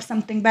open up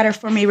something better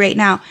for me right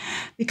now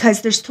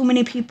because there's too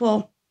many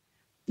people.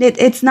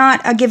 It's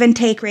not a give and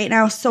take right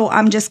now, so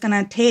I'm just going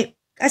to take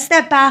a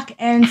step back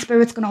and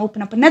Spirit's going to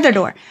open up another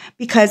door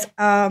because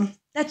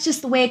that's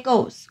just the way it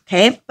goes,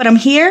 okay? But I'm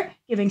here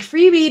giving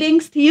free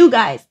readings to you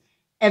guys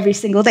every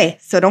single day.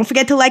 So don't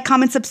forget to like,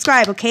 comment,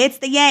 subscribe, okay? It's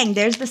the yang.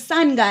 There's the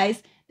sun,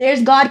 guys.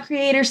 There's God,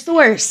 creator,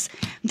 source.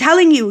 I'm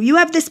telling you, you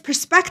have this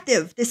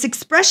perspective, this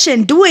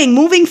expression, doing,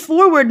 moving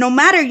forward. No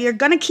matter, you're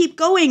going to keep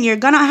going. You're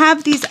going to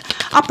have these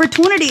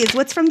opportunities.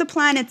 What's from the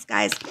planets,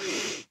 guys?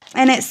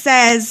 And it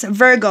says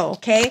Virgo,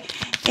 okay?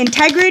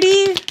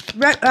 Integrity,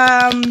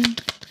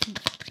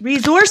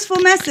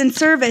 resourcefulness, and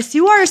service.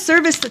 You are a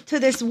service to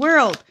this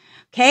world,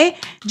 okay?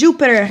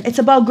 Jupiter, it's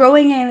about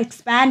growing and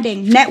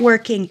expanding,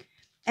 networking,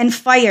 and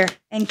fire,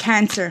 and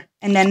Cancer.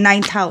 And then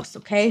 9th house,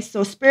 okay?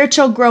 So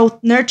spiritual growth,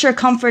 nurture,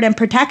 comfort, and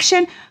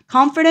protection,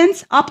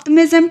 confidence,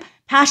 optimism,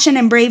 passion,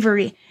 and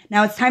bravery.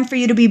 Now it's time for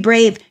you to be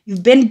brave.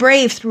 You've been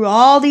brave through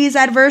all these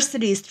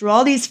adversities, through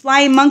all these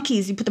flying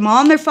monkeys. You put them all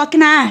on their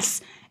fucking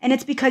ass. And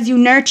it's because you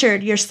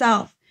nurtured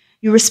yourself.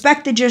 You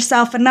respected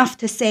yourself enough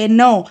to say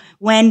no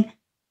when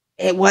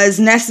it was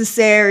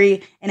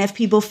necessary. And if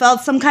people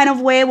felt some kind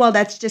of way, well,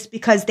 that's just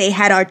because they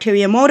had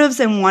ulterior motives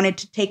and wanted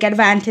to take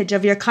advantage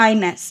of your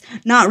kindness,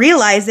 not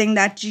realizing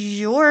that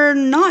you're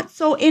not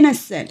so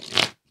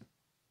innocent.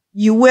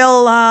 You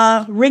will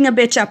ring a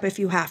bitch up if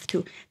you have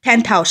to.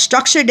 10th house,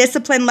 structure,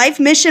 discipline,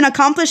 life mission,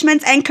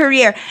 accomplishments, and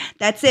career.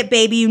 That's it,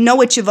 baby. You know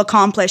what you've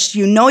accomplished.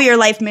 You know your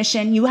life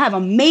mission. You have a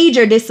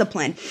major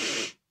discipline.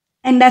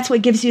 And that's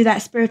what gives you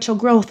that spiritual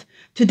growth,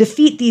 to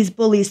defeat these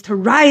bullies, to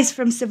rise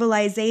from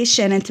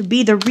civilization, and to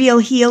be the real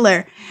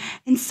healer.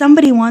 And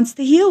somebody wants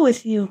to heal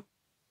with you.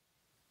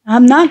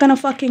 I'm not going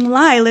to fucking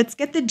lie. Let's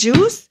get the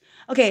juice.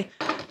 Okay,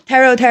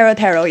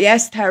 tarot.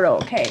 Yes,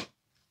 tarot. Okay.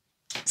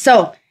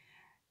 So,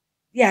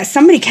 yeah,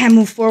 somebody can't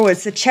move forward.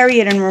 It's the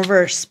Chariot in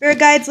reverse. Spirit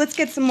guides, let's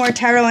get some more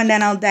tarot, and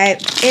then I'll dive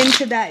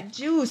into that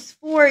juice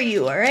for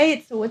you, all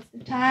right? So what's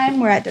the time?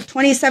 We're at the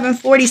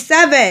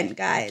 27:47,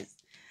 guys.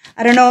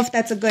 I don't know if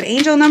that's a good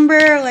angel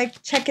number.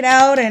 Like, check it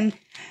out and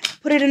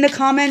put it in the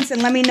comments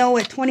and let me know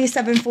what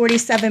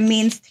 2747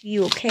 means to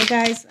you. Okay,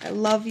 guys? I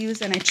love you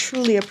and I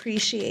truly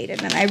appreciate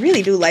it. And I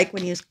really do like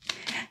when you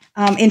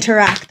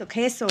interact.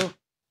 Okay, so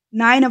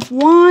 9 of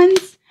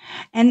Wands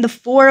and the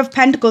 4 of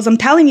Pentacles. I'm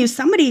telling you,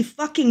 somebody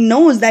fucking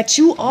knows that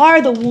you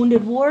are the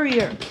wounded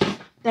warrior.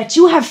 That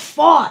you have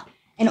fought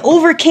and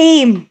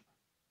overcame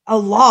a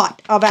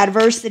lot of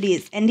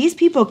adversities. And these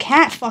people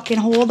can't fucking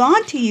hold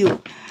on to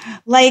you.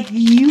 Like,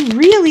 you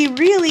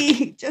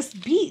really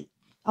just beat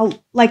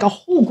like a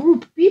whole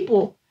group of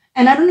people.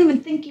 And I don't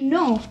even think you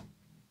know.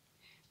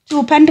 2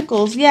 of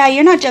Pentacles. Yeah,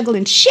 you're not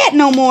juggling shit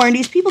no more. And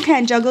these people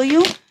can't juggle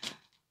you.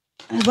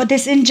 But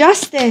this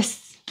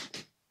injustice.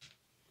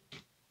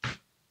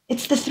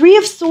 It's the 3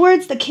 of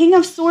Swords, the King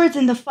of Swords,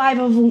 and the 5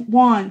 of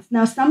Wands.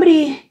 Now,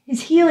 somebody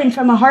is healing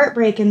from a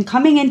heartbreak and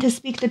coming in to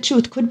speak the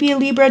truth. Could be a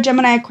Libra,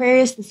 Gemini,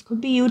 Aquarius. This could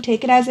be you.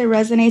 Take it as it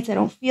resonates. I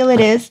don't feel it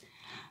is.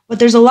 But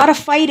there's a lot of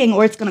fighting,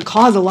 or it's going to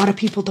cause a lot of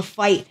people to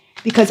fight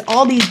because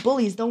all these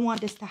bullies don't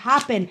want this to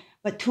happen.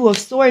 But 2 of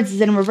Swords is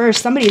in reverse.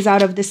 Somebody's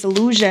out of this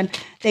illusion.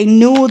 They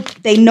know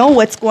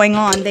what's going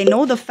on. They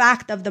know the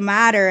fact of the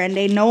matter, and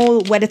they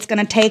know what it's going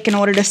to take in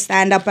order to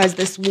stand up as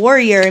this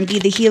warrior and be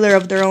the healer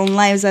of their own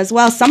lives as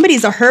well.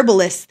 Somebody's a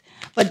herbalist,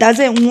 but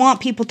doesn't want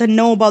people to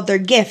know about their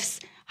gifts.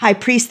 High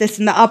Priestess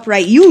in the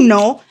upright. You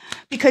know,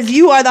 because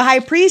you are the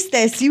High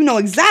Priestess. You know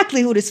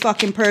exactly who this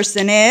fucking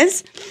person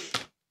is.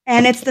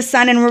 And it's the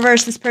Sun in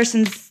reverse. This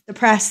person's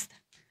depressed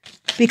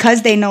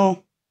because they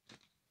know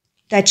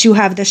that you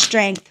have the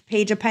strength.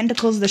 Page of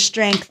Pentacles, the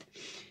strength.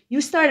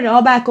 You started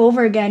all back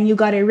over again. You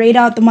got it right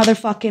out the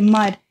motherfucking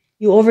mud.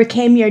 You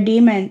overcame your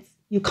demons.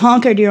 You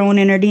conquered your own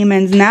inner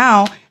demons.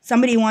 Now,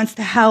 somebody wants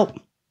to help.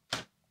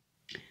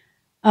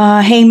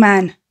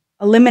 Hangman.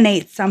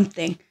 eliminate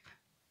something.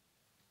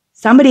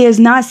 Somebody is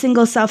not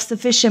single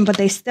self-sufficient, but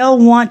they still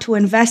want to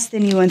invest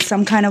in you in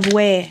some kind of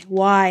way.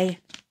 Why?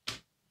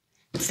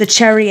 It's the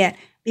Chariot.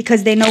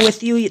 Because they know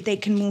with you, they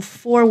can move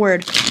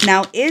forward.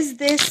 Now, is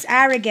this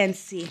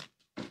arrogancy?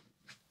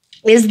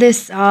 Is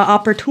this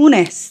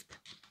opportunist?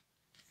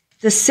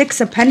 The Six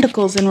of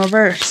Pentacles in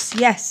reverse.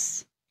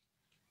 Yes.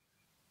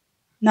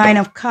 Nine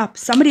of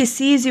Cups. Somebody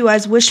sees you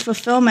as wish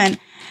fulfillment.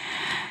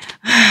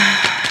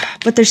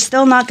 But they're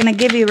still not going to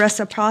give you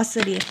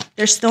reciprocity.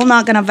 They're still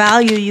not going to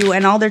value you.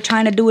 And all they're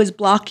trying to do is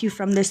block you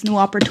from this new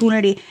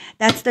opportunity.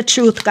 That's the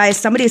truth, guys.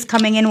 Somebody's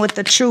coming in with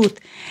the truth.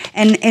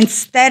 And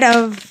instead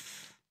of...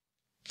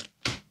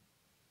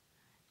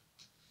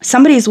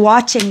 Somebody's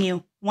watching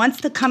you. Wants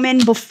to come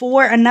in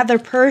before another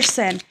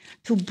person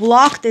to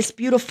block this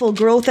beautiful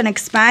growth and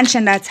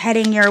expansion that's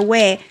heading your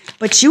way.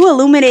 But you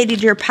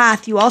illuminated your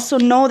path. You also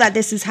know that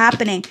this is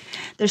happening.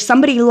 There's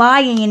somebody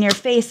lying in your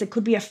face. It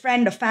could be a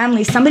friend, a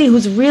family, somebody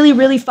who's really,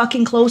 really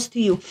fucking close to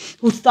you,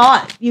 who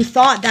you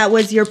thought that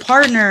was your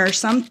partner or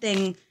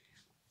something.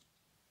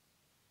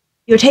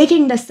 You're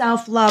taking the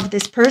self-love.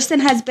 This person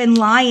has been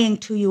lying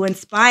to you and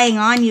spying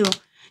on you.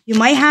 You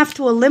might have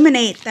to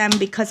eliminate them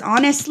because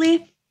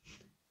honestly,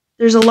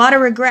 there's a lot of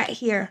regret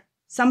here.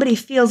 Somebody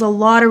feels a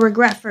lot of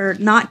regret for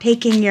not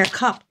taking your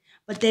cup.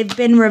 But they've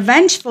been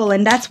revengeful,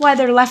 and that's why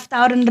they're left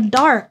out in the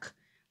dark,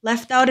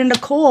 left out in the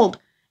cold,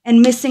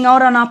 and missing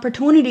out on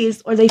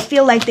opportunities, or they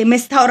feel like they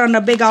missed out on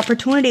a big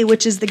opportunity,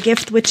 which is the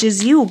gift, which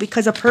is you,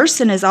 because a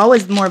person is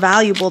always more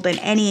valuable than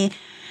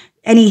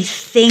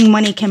anything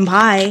money can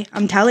buy.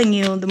 I'm telling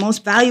you, the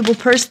most valuable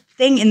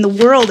thing in the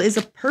world is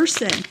a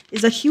person,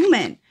 is a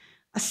human,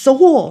 a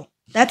soul.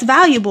 That's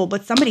valuable,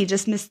 but somebody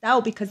just missed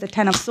out because the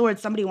Ten of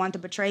Swords, somebody wanted to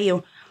betray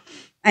you.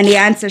 And the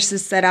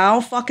ancestors said, I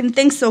don't fucking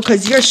think so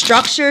because you're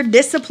structured,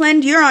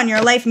 disciplined, you're on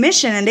your life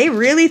mission. And they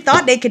really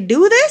thought they could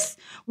do this?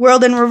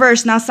 World in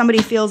reverse. Now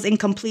somebody feels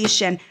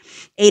incompletion.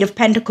 Eight of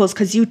Pentacles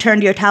because you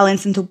turned your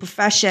talents into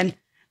profession.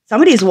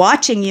 Somebody's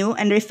watching you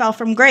and they fell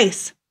from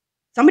grace.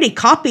 Somebody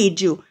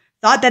copied you.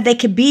 Thought that they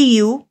could be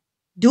you,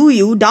 do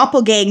you,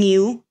 doppelgang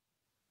you,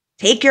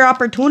 take your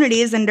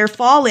opportunities, and they're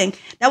falling.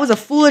 That was a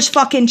foolish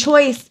fucking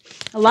choice.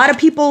 A lot of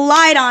people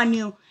lied on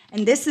you.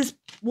 And this is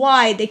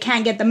why they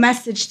can't get the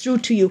message through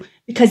to you.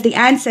 Because the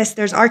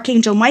ancestors,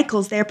 Archangel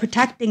Michael's, they're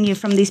protecting you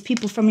from these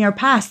people from your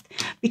past.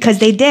 Because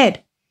they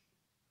did.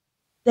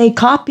 They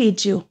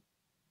copied you.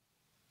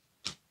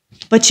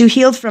 But you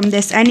healed from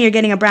this and you're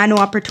getting a brand new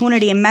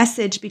opportunity and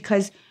message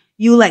because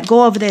you let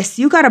go of this.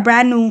 You got a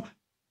brand new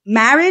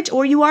marriage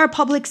or you are a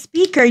public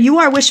speaker. You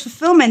are wish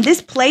fulfillment.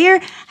 This player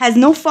has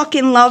no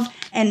fucking love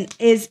and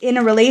is in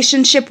a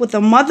relationship with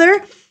a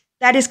mother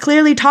that is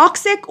clearly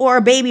toxic or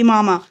a baby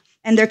mama.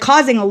 And they're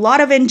causing a lot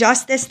of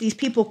injustice. These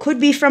people could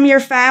be from your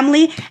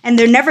family and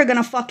they're never going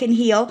to fucking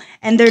heal.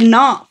 And they're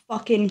not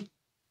fucking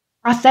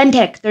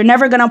authentic. They're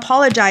never going to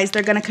apologize.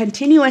 They're going to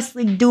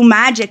continuously do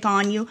magic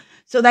on you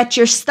so that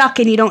you're stuck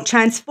and you don't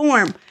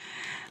transform.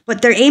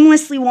 But they're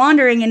aimlessly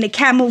wandering and they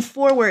can't move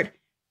forward.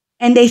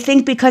 And they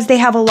think because they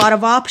have a lot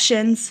of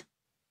options,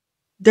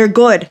 they're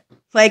good.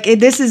 Like,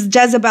 this is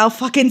Jezebel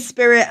fucking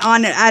spirit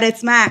on at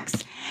its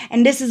max.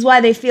 And this is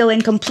why they feel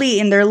incomplete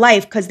in their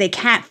life, because they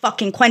can't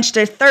fucking quench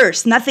their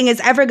thirst. Nothing is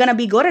ever going to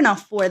be good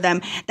enough for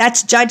them.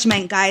 That's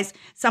judgment, guys.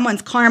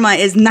 Someone's karma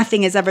is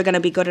nothing is ever going to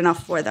be good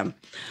enough for them.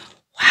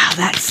 Wow,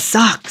 that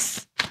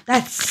sucks.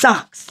 That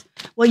sucks.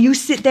 Well, you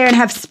sit there and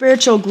have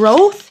spiritual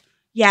growth.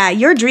 Yeah,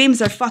 your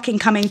dreams are fucking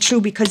coming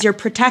true because you're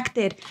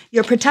protected.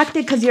 You're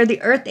protected because you're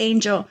the earth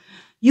angel.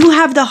 You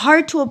have the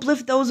heart to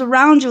uplift those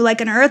around you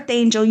like an earth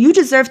angel. You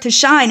deserve to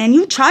shine. And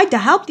you tried to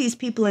help these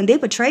people and they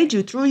betrayed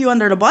you, threw you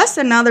under the bus,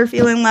 and now they're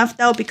feeling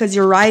left out because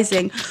you're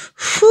rising.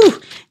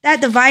 Whew,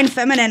 that divine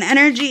feminine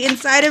energy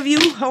inside of you,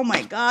 oh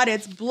my God,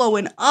 it's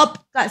blowing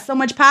up. Got so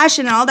much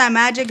passion and all that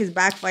magic is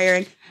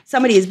backfiring.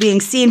 Somebody is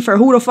being seen for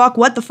who the fuck,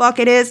 what the fuck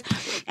it is.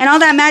 And all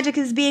that magic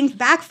is being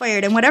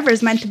backfired. And whatever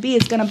is meant to be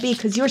is going to be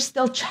because you're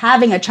still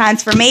having a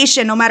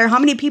transformation. No matter how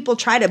many people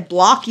try to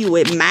block you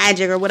with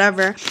magic or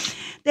whatever.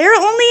 They're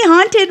only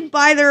haunted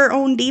by their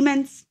own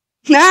demons.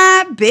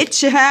 Ah,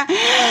 bitch.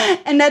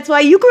 And that's why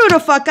you grew the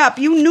fuck up.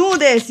 You knew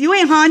this. You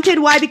ain't haunted.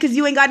 Why? Because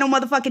you ain't got no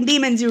motherfucking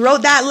demons. You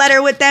wrote that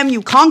letter with them.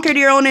 You conquered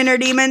your own inner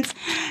demons.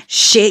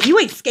 Shit, you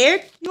ain't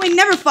scared. You ain't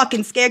never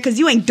fucking scared because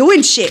you ain't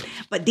doing shit.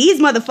 But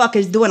these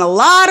motherfuckers doing a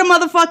lot of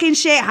motherfucking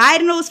shit,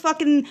 hiding those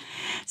fucking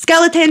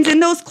skeletons in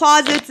those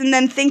closets and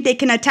then think they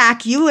can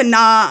attack you and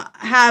not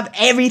have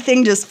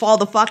everything just fall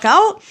the fuck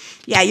out.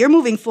 Yeah, you're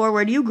moving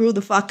forward. You grew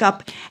the fuck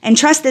up. And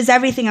trust is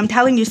everything. I'm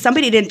telling you,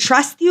 somebody didn't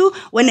trust you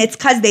when it's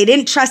because they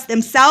didn't trust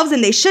themselves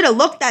and they should have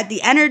looked at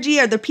the energy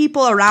or the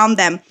people around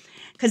them.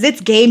 Because it's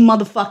game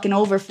motherfucking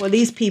over for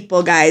these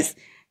people, guys.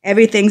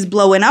 Everything's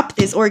blowing up.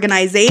 There's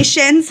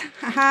organizations.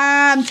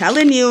 I'm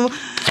telling you,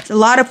 a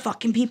lot of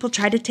fucking people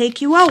try to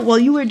take you out while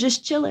you were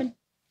just chilling.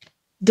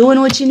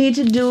 Doing what you need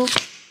to do.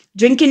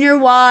 Drinking your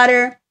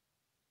water.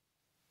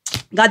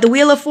 Got the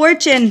Wheel of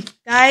Fortune,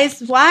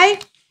 guys. Why?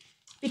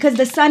 because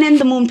the sun and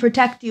the moon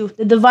protect you.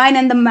 The divine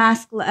and the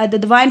masculine, the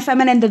divine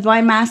feminine, the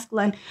divine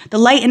masculine, the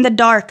light and the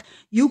dark.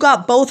 You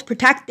got both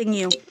protecting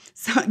you.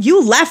 So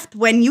you left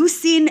when you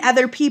seen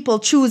other people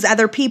choose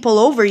other people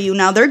over you.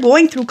 Now they're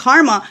going through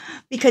karma,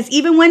 because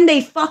even when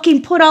they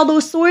fucking put all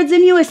those swords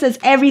in you, it says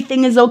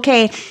everything is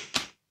okay.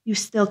 You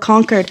still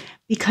conquered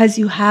because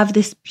you have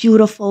this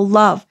beautiful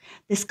love,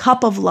 this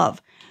cup of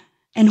love.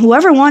 And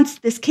whoever wants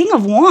this King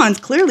of Wands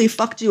clearly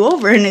fucked you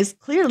over and is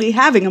clearly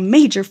having a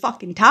major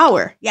fucking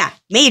tower. Yeah,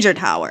 major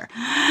tower.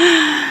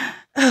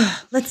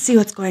 Let's see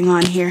what's going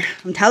on here.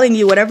 I'm telling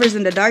you, whatever's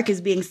in the dark is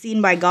being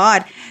seen by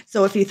God.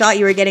 So if you thought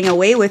you were getting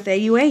away with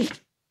it, you ain't.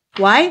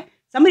 Why?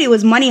 Somebody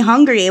was money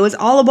hungry. It was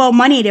all about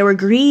money. They were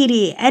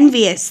greedy,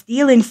 envious,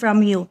 stealing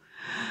from you.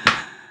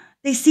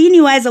 They seen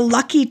you as a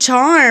lucky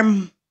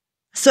charm.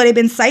 So they've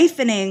been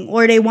siphoning,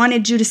 or they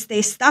wanted you to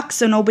stay stuck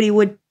so nobody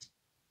would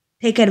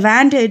take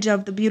advantage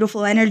of the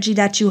beautiful energy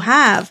that you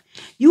have.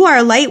 You are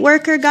a light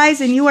worker, guys,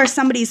 and you are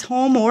somebody's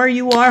home, or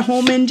you are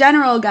home in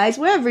general, guys.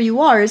 Wherever you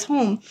are is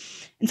home.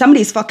 And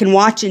somebody's fucking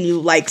watching you,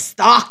 like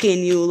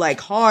stalking you, like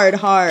hard.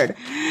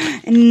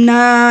 And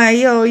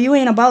you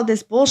ain't about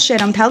this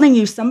bullshit. I'm telling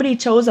you, somebody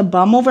chose a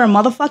bum over a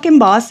motherfucking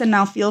boss and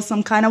now feels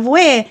some kind of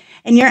way.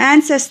 And your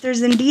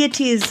ancestors and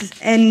deities,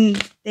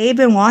 and they've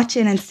been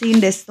watching and seen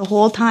this the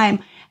whole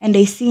time. And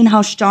they seen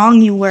how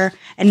strong you were.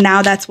 And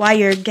now that's why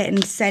you're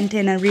getting sent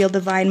in a real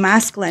divine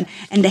masculine.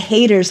 And the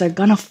haters are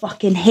gonna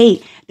fucking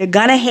hate. They're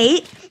gonna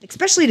hate,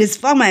 especially this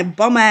bum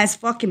ass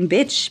fucking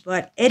bitch.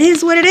 But it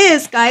is what it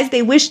is, guys.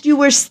 They wished you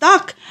were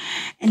stuck.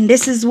 And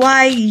this is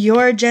why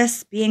you're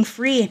just being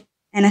free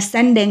and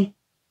ascending.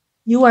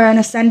 You are an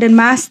ascended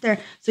master.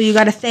 So you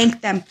gotta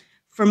thank them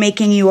for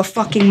making you a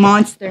fucking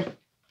monster.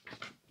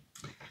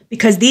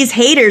 Because these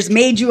haters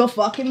made you a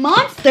fucking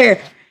monster.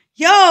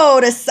 Yo,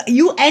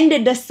 you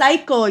ended the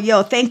cycle.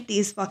 Yo, thank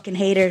these fucking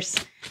haters.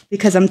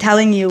 Because I'm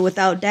telling you,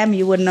 without them,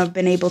 you wouldn't have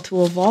been able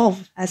to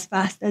evolve as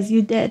fast as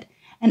you did.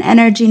 And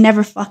energy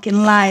never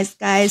fucking lies,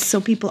 guys.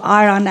 So people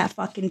are on that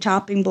fucking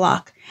chopping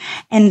block.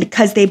 And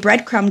because they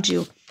breadcrumbed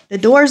you, the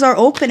doors are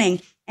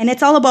opening. And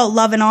it's all about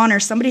love and honor.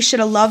 Somebody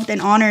should have loved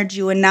and honored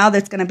you. And now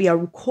that's going to be a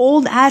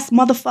cold-ass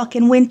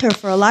motherfucking winter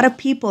for a lot of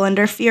people. And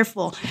they're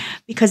fearful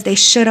because they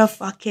should have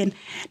fucking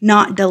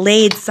not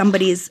delayed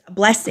somebody's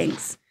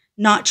blessings.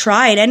 Not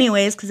tried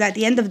anyways, because at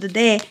the end of the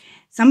day,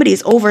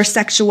 somebody's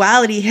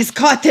over-sexuality has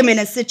got them in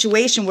a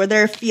situation where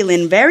they're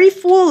feeling very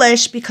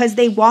foolish because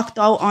they walked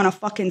out on a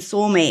fucking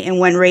soulmate and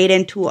went right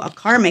into a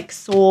karmic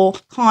soul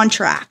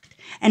contract.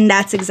 And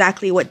that's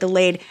exactly what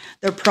delayed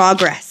their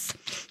progress,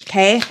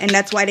 okay? And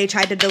that's why they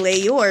tried to delay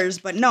yours.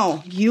 But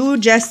no, you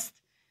just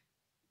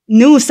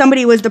knew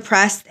somebody was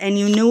depressed, and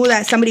you knew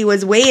that somebody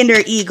was way in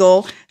their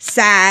ego,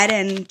 sad,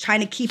 and trying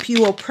to keep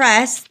you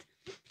oppressed.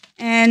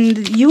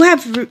 And you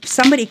have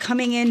somebody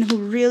coming in who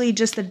really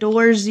just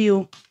adores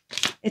you.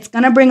 It's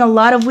going to bring a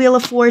lot of Wheel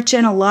of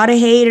Fortune, a lot of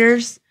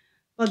haters.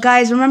 But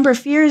guys, remember,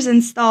 fear is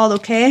installed,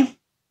 okay?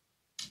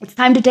 It's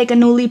time to take a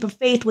new leap of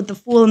faith with the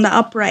Fool and the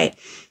Upright.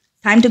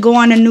 It's time to go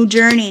on a new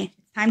journey.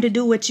 It's time to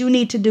do what you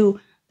need to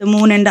do, the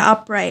Moon and the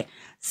Upright.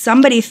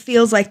 Somebody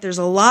feels like there's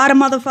a lot of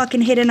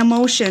motherfucking hidden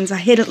emotions,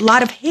 a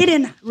lot of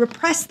hidden,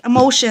 repressed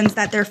emotions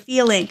that they're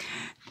feeling.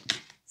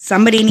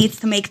 Somebody needs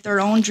to make their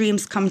own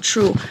dreams come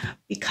true,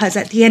 because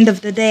at the end of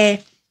the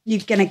day,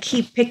 you're going to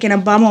keep picking a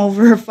bum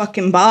over a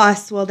fucking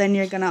boss. Well, then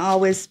you're going to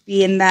always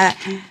be in that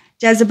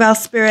Jezebel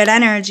spirit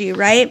energy,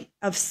 right?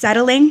 Of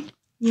settling.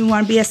 You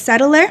want to be a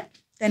settler?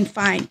 Then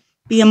fine.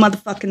 Be a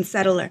motherfucking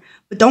settler.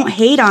 But don't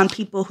hate on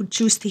people who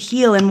choose to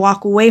heal and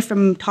walk away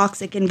from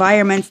toxic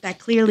environments that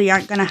clearly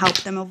aren't going to help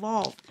them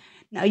evolve.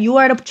 Now, you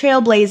are the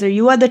trailblazer.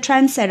 You are the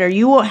trendsetter.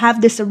 You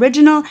have this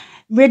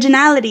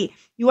originality.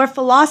 You are a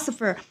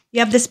philosopher. You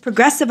have this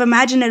progressive,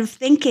 imaginative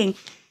thinking.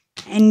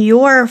 And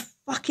your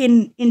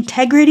fucking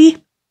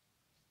integrity,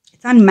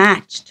 it's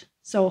unmatched.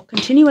 So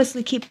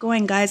continuously keep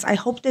going, guys. I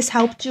hope this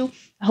helped you.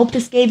 I hope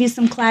this gave you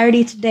some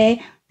clarity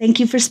today. Thank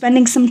you for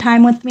spending some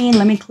time with me.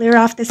 Let me clear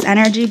off this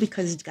energy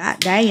because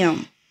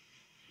goddamn.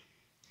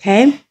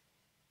 Okay?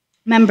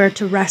 Remember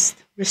to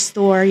rest,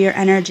 restore your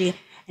energy.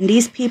 And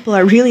these people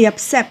are really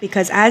upset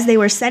because as they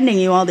were sending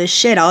you all this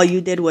shit, all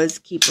you did was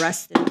keep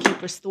resting,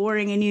 keep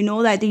restoring. And you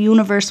know that the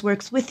universe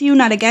works with you,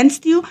 not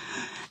against you.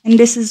 And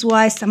this is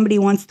why somebody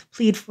wants to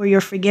plead for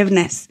your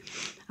forgiveness.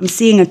 I'm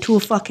seeing a 2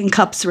 of fucking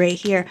cups right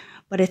here.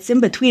 But it's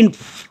in between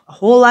a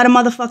whole lot of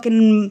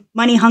motherfucking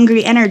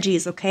money-hungry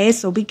energies, okay?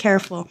 So be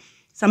careful.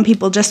 Some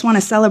people just want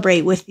to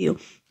celebrate with you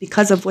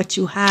because of what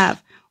you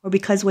have or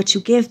because what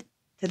you give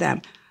to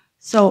them.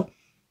 So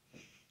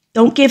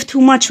don't give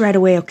too much right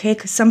away, okay?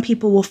 Because some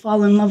people will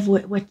fall in love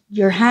with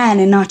your hand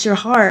and not your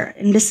heart.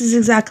 And this is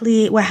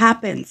exactly what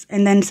happens.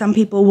 And then some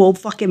people will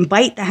fucking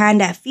bite the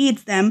hand that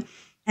feeds them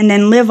and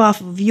then live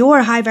off of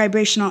your high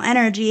vibrational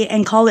energy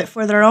and call it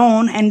for their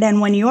own. And then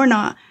when you're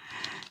not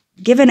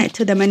giving it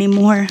to them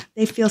anymore,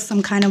 they feel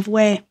some kind of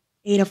way.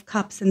 8 of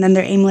Cups, and then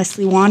they're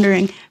aimlessly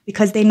wandering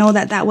because they know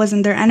that that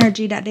wasn't their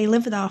energy that they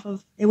lived off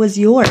of. It was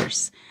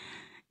yours.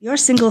 You're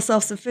single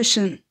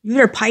self-sufficient.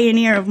 You're a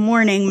pioneer of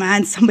morning,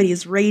 man. Somebody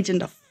is raging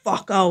the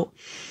fuck out.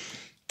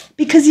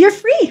 Because you're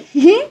free.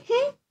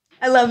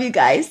 I love you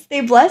guys.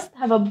 Stay blessed.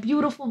 Have a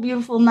beautiful,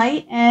 beautiful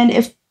night. And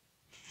if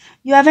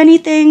you have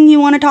anything you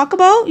want to talk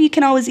about, you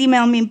can always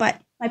email me.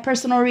 But my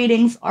personal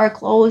readings are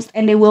closed,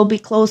 and they will be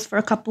closed for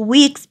a couple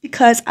weeks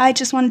because I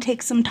just want to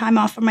take some time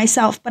off for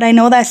myself. But I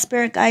know that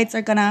spirit guides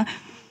are going to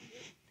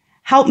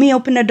help me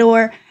open the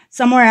door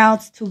somewhere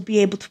else to be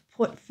able to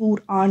put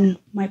food on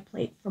my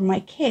plate for my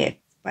kids.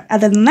 But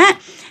other than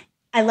that,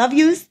 I love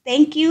yous.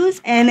 Thank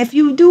yous. And if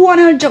you do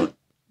want to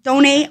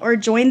donate or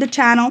join the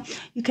channel,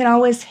 you can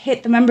always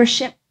hit the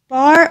membership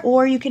bar,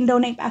 or you can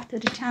donate back to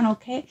the channel,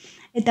 okay?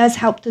 It does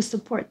help to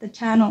support the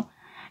channel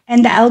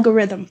and the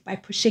algorithm by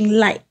pushing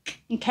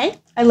like, okay?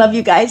 I love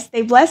you guys.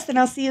 Stay blessed, and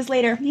I'll see you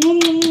later.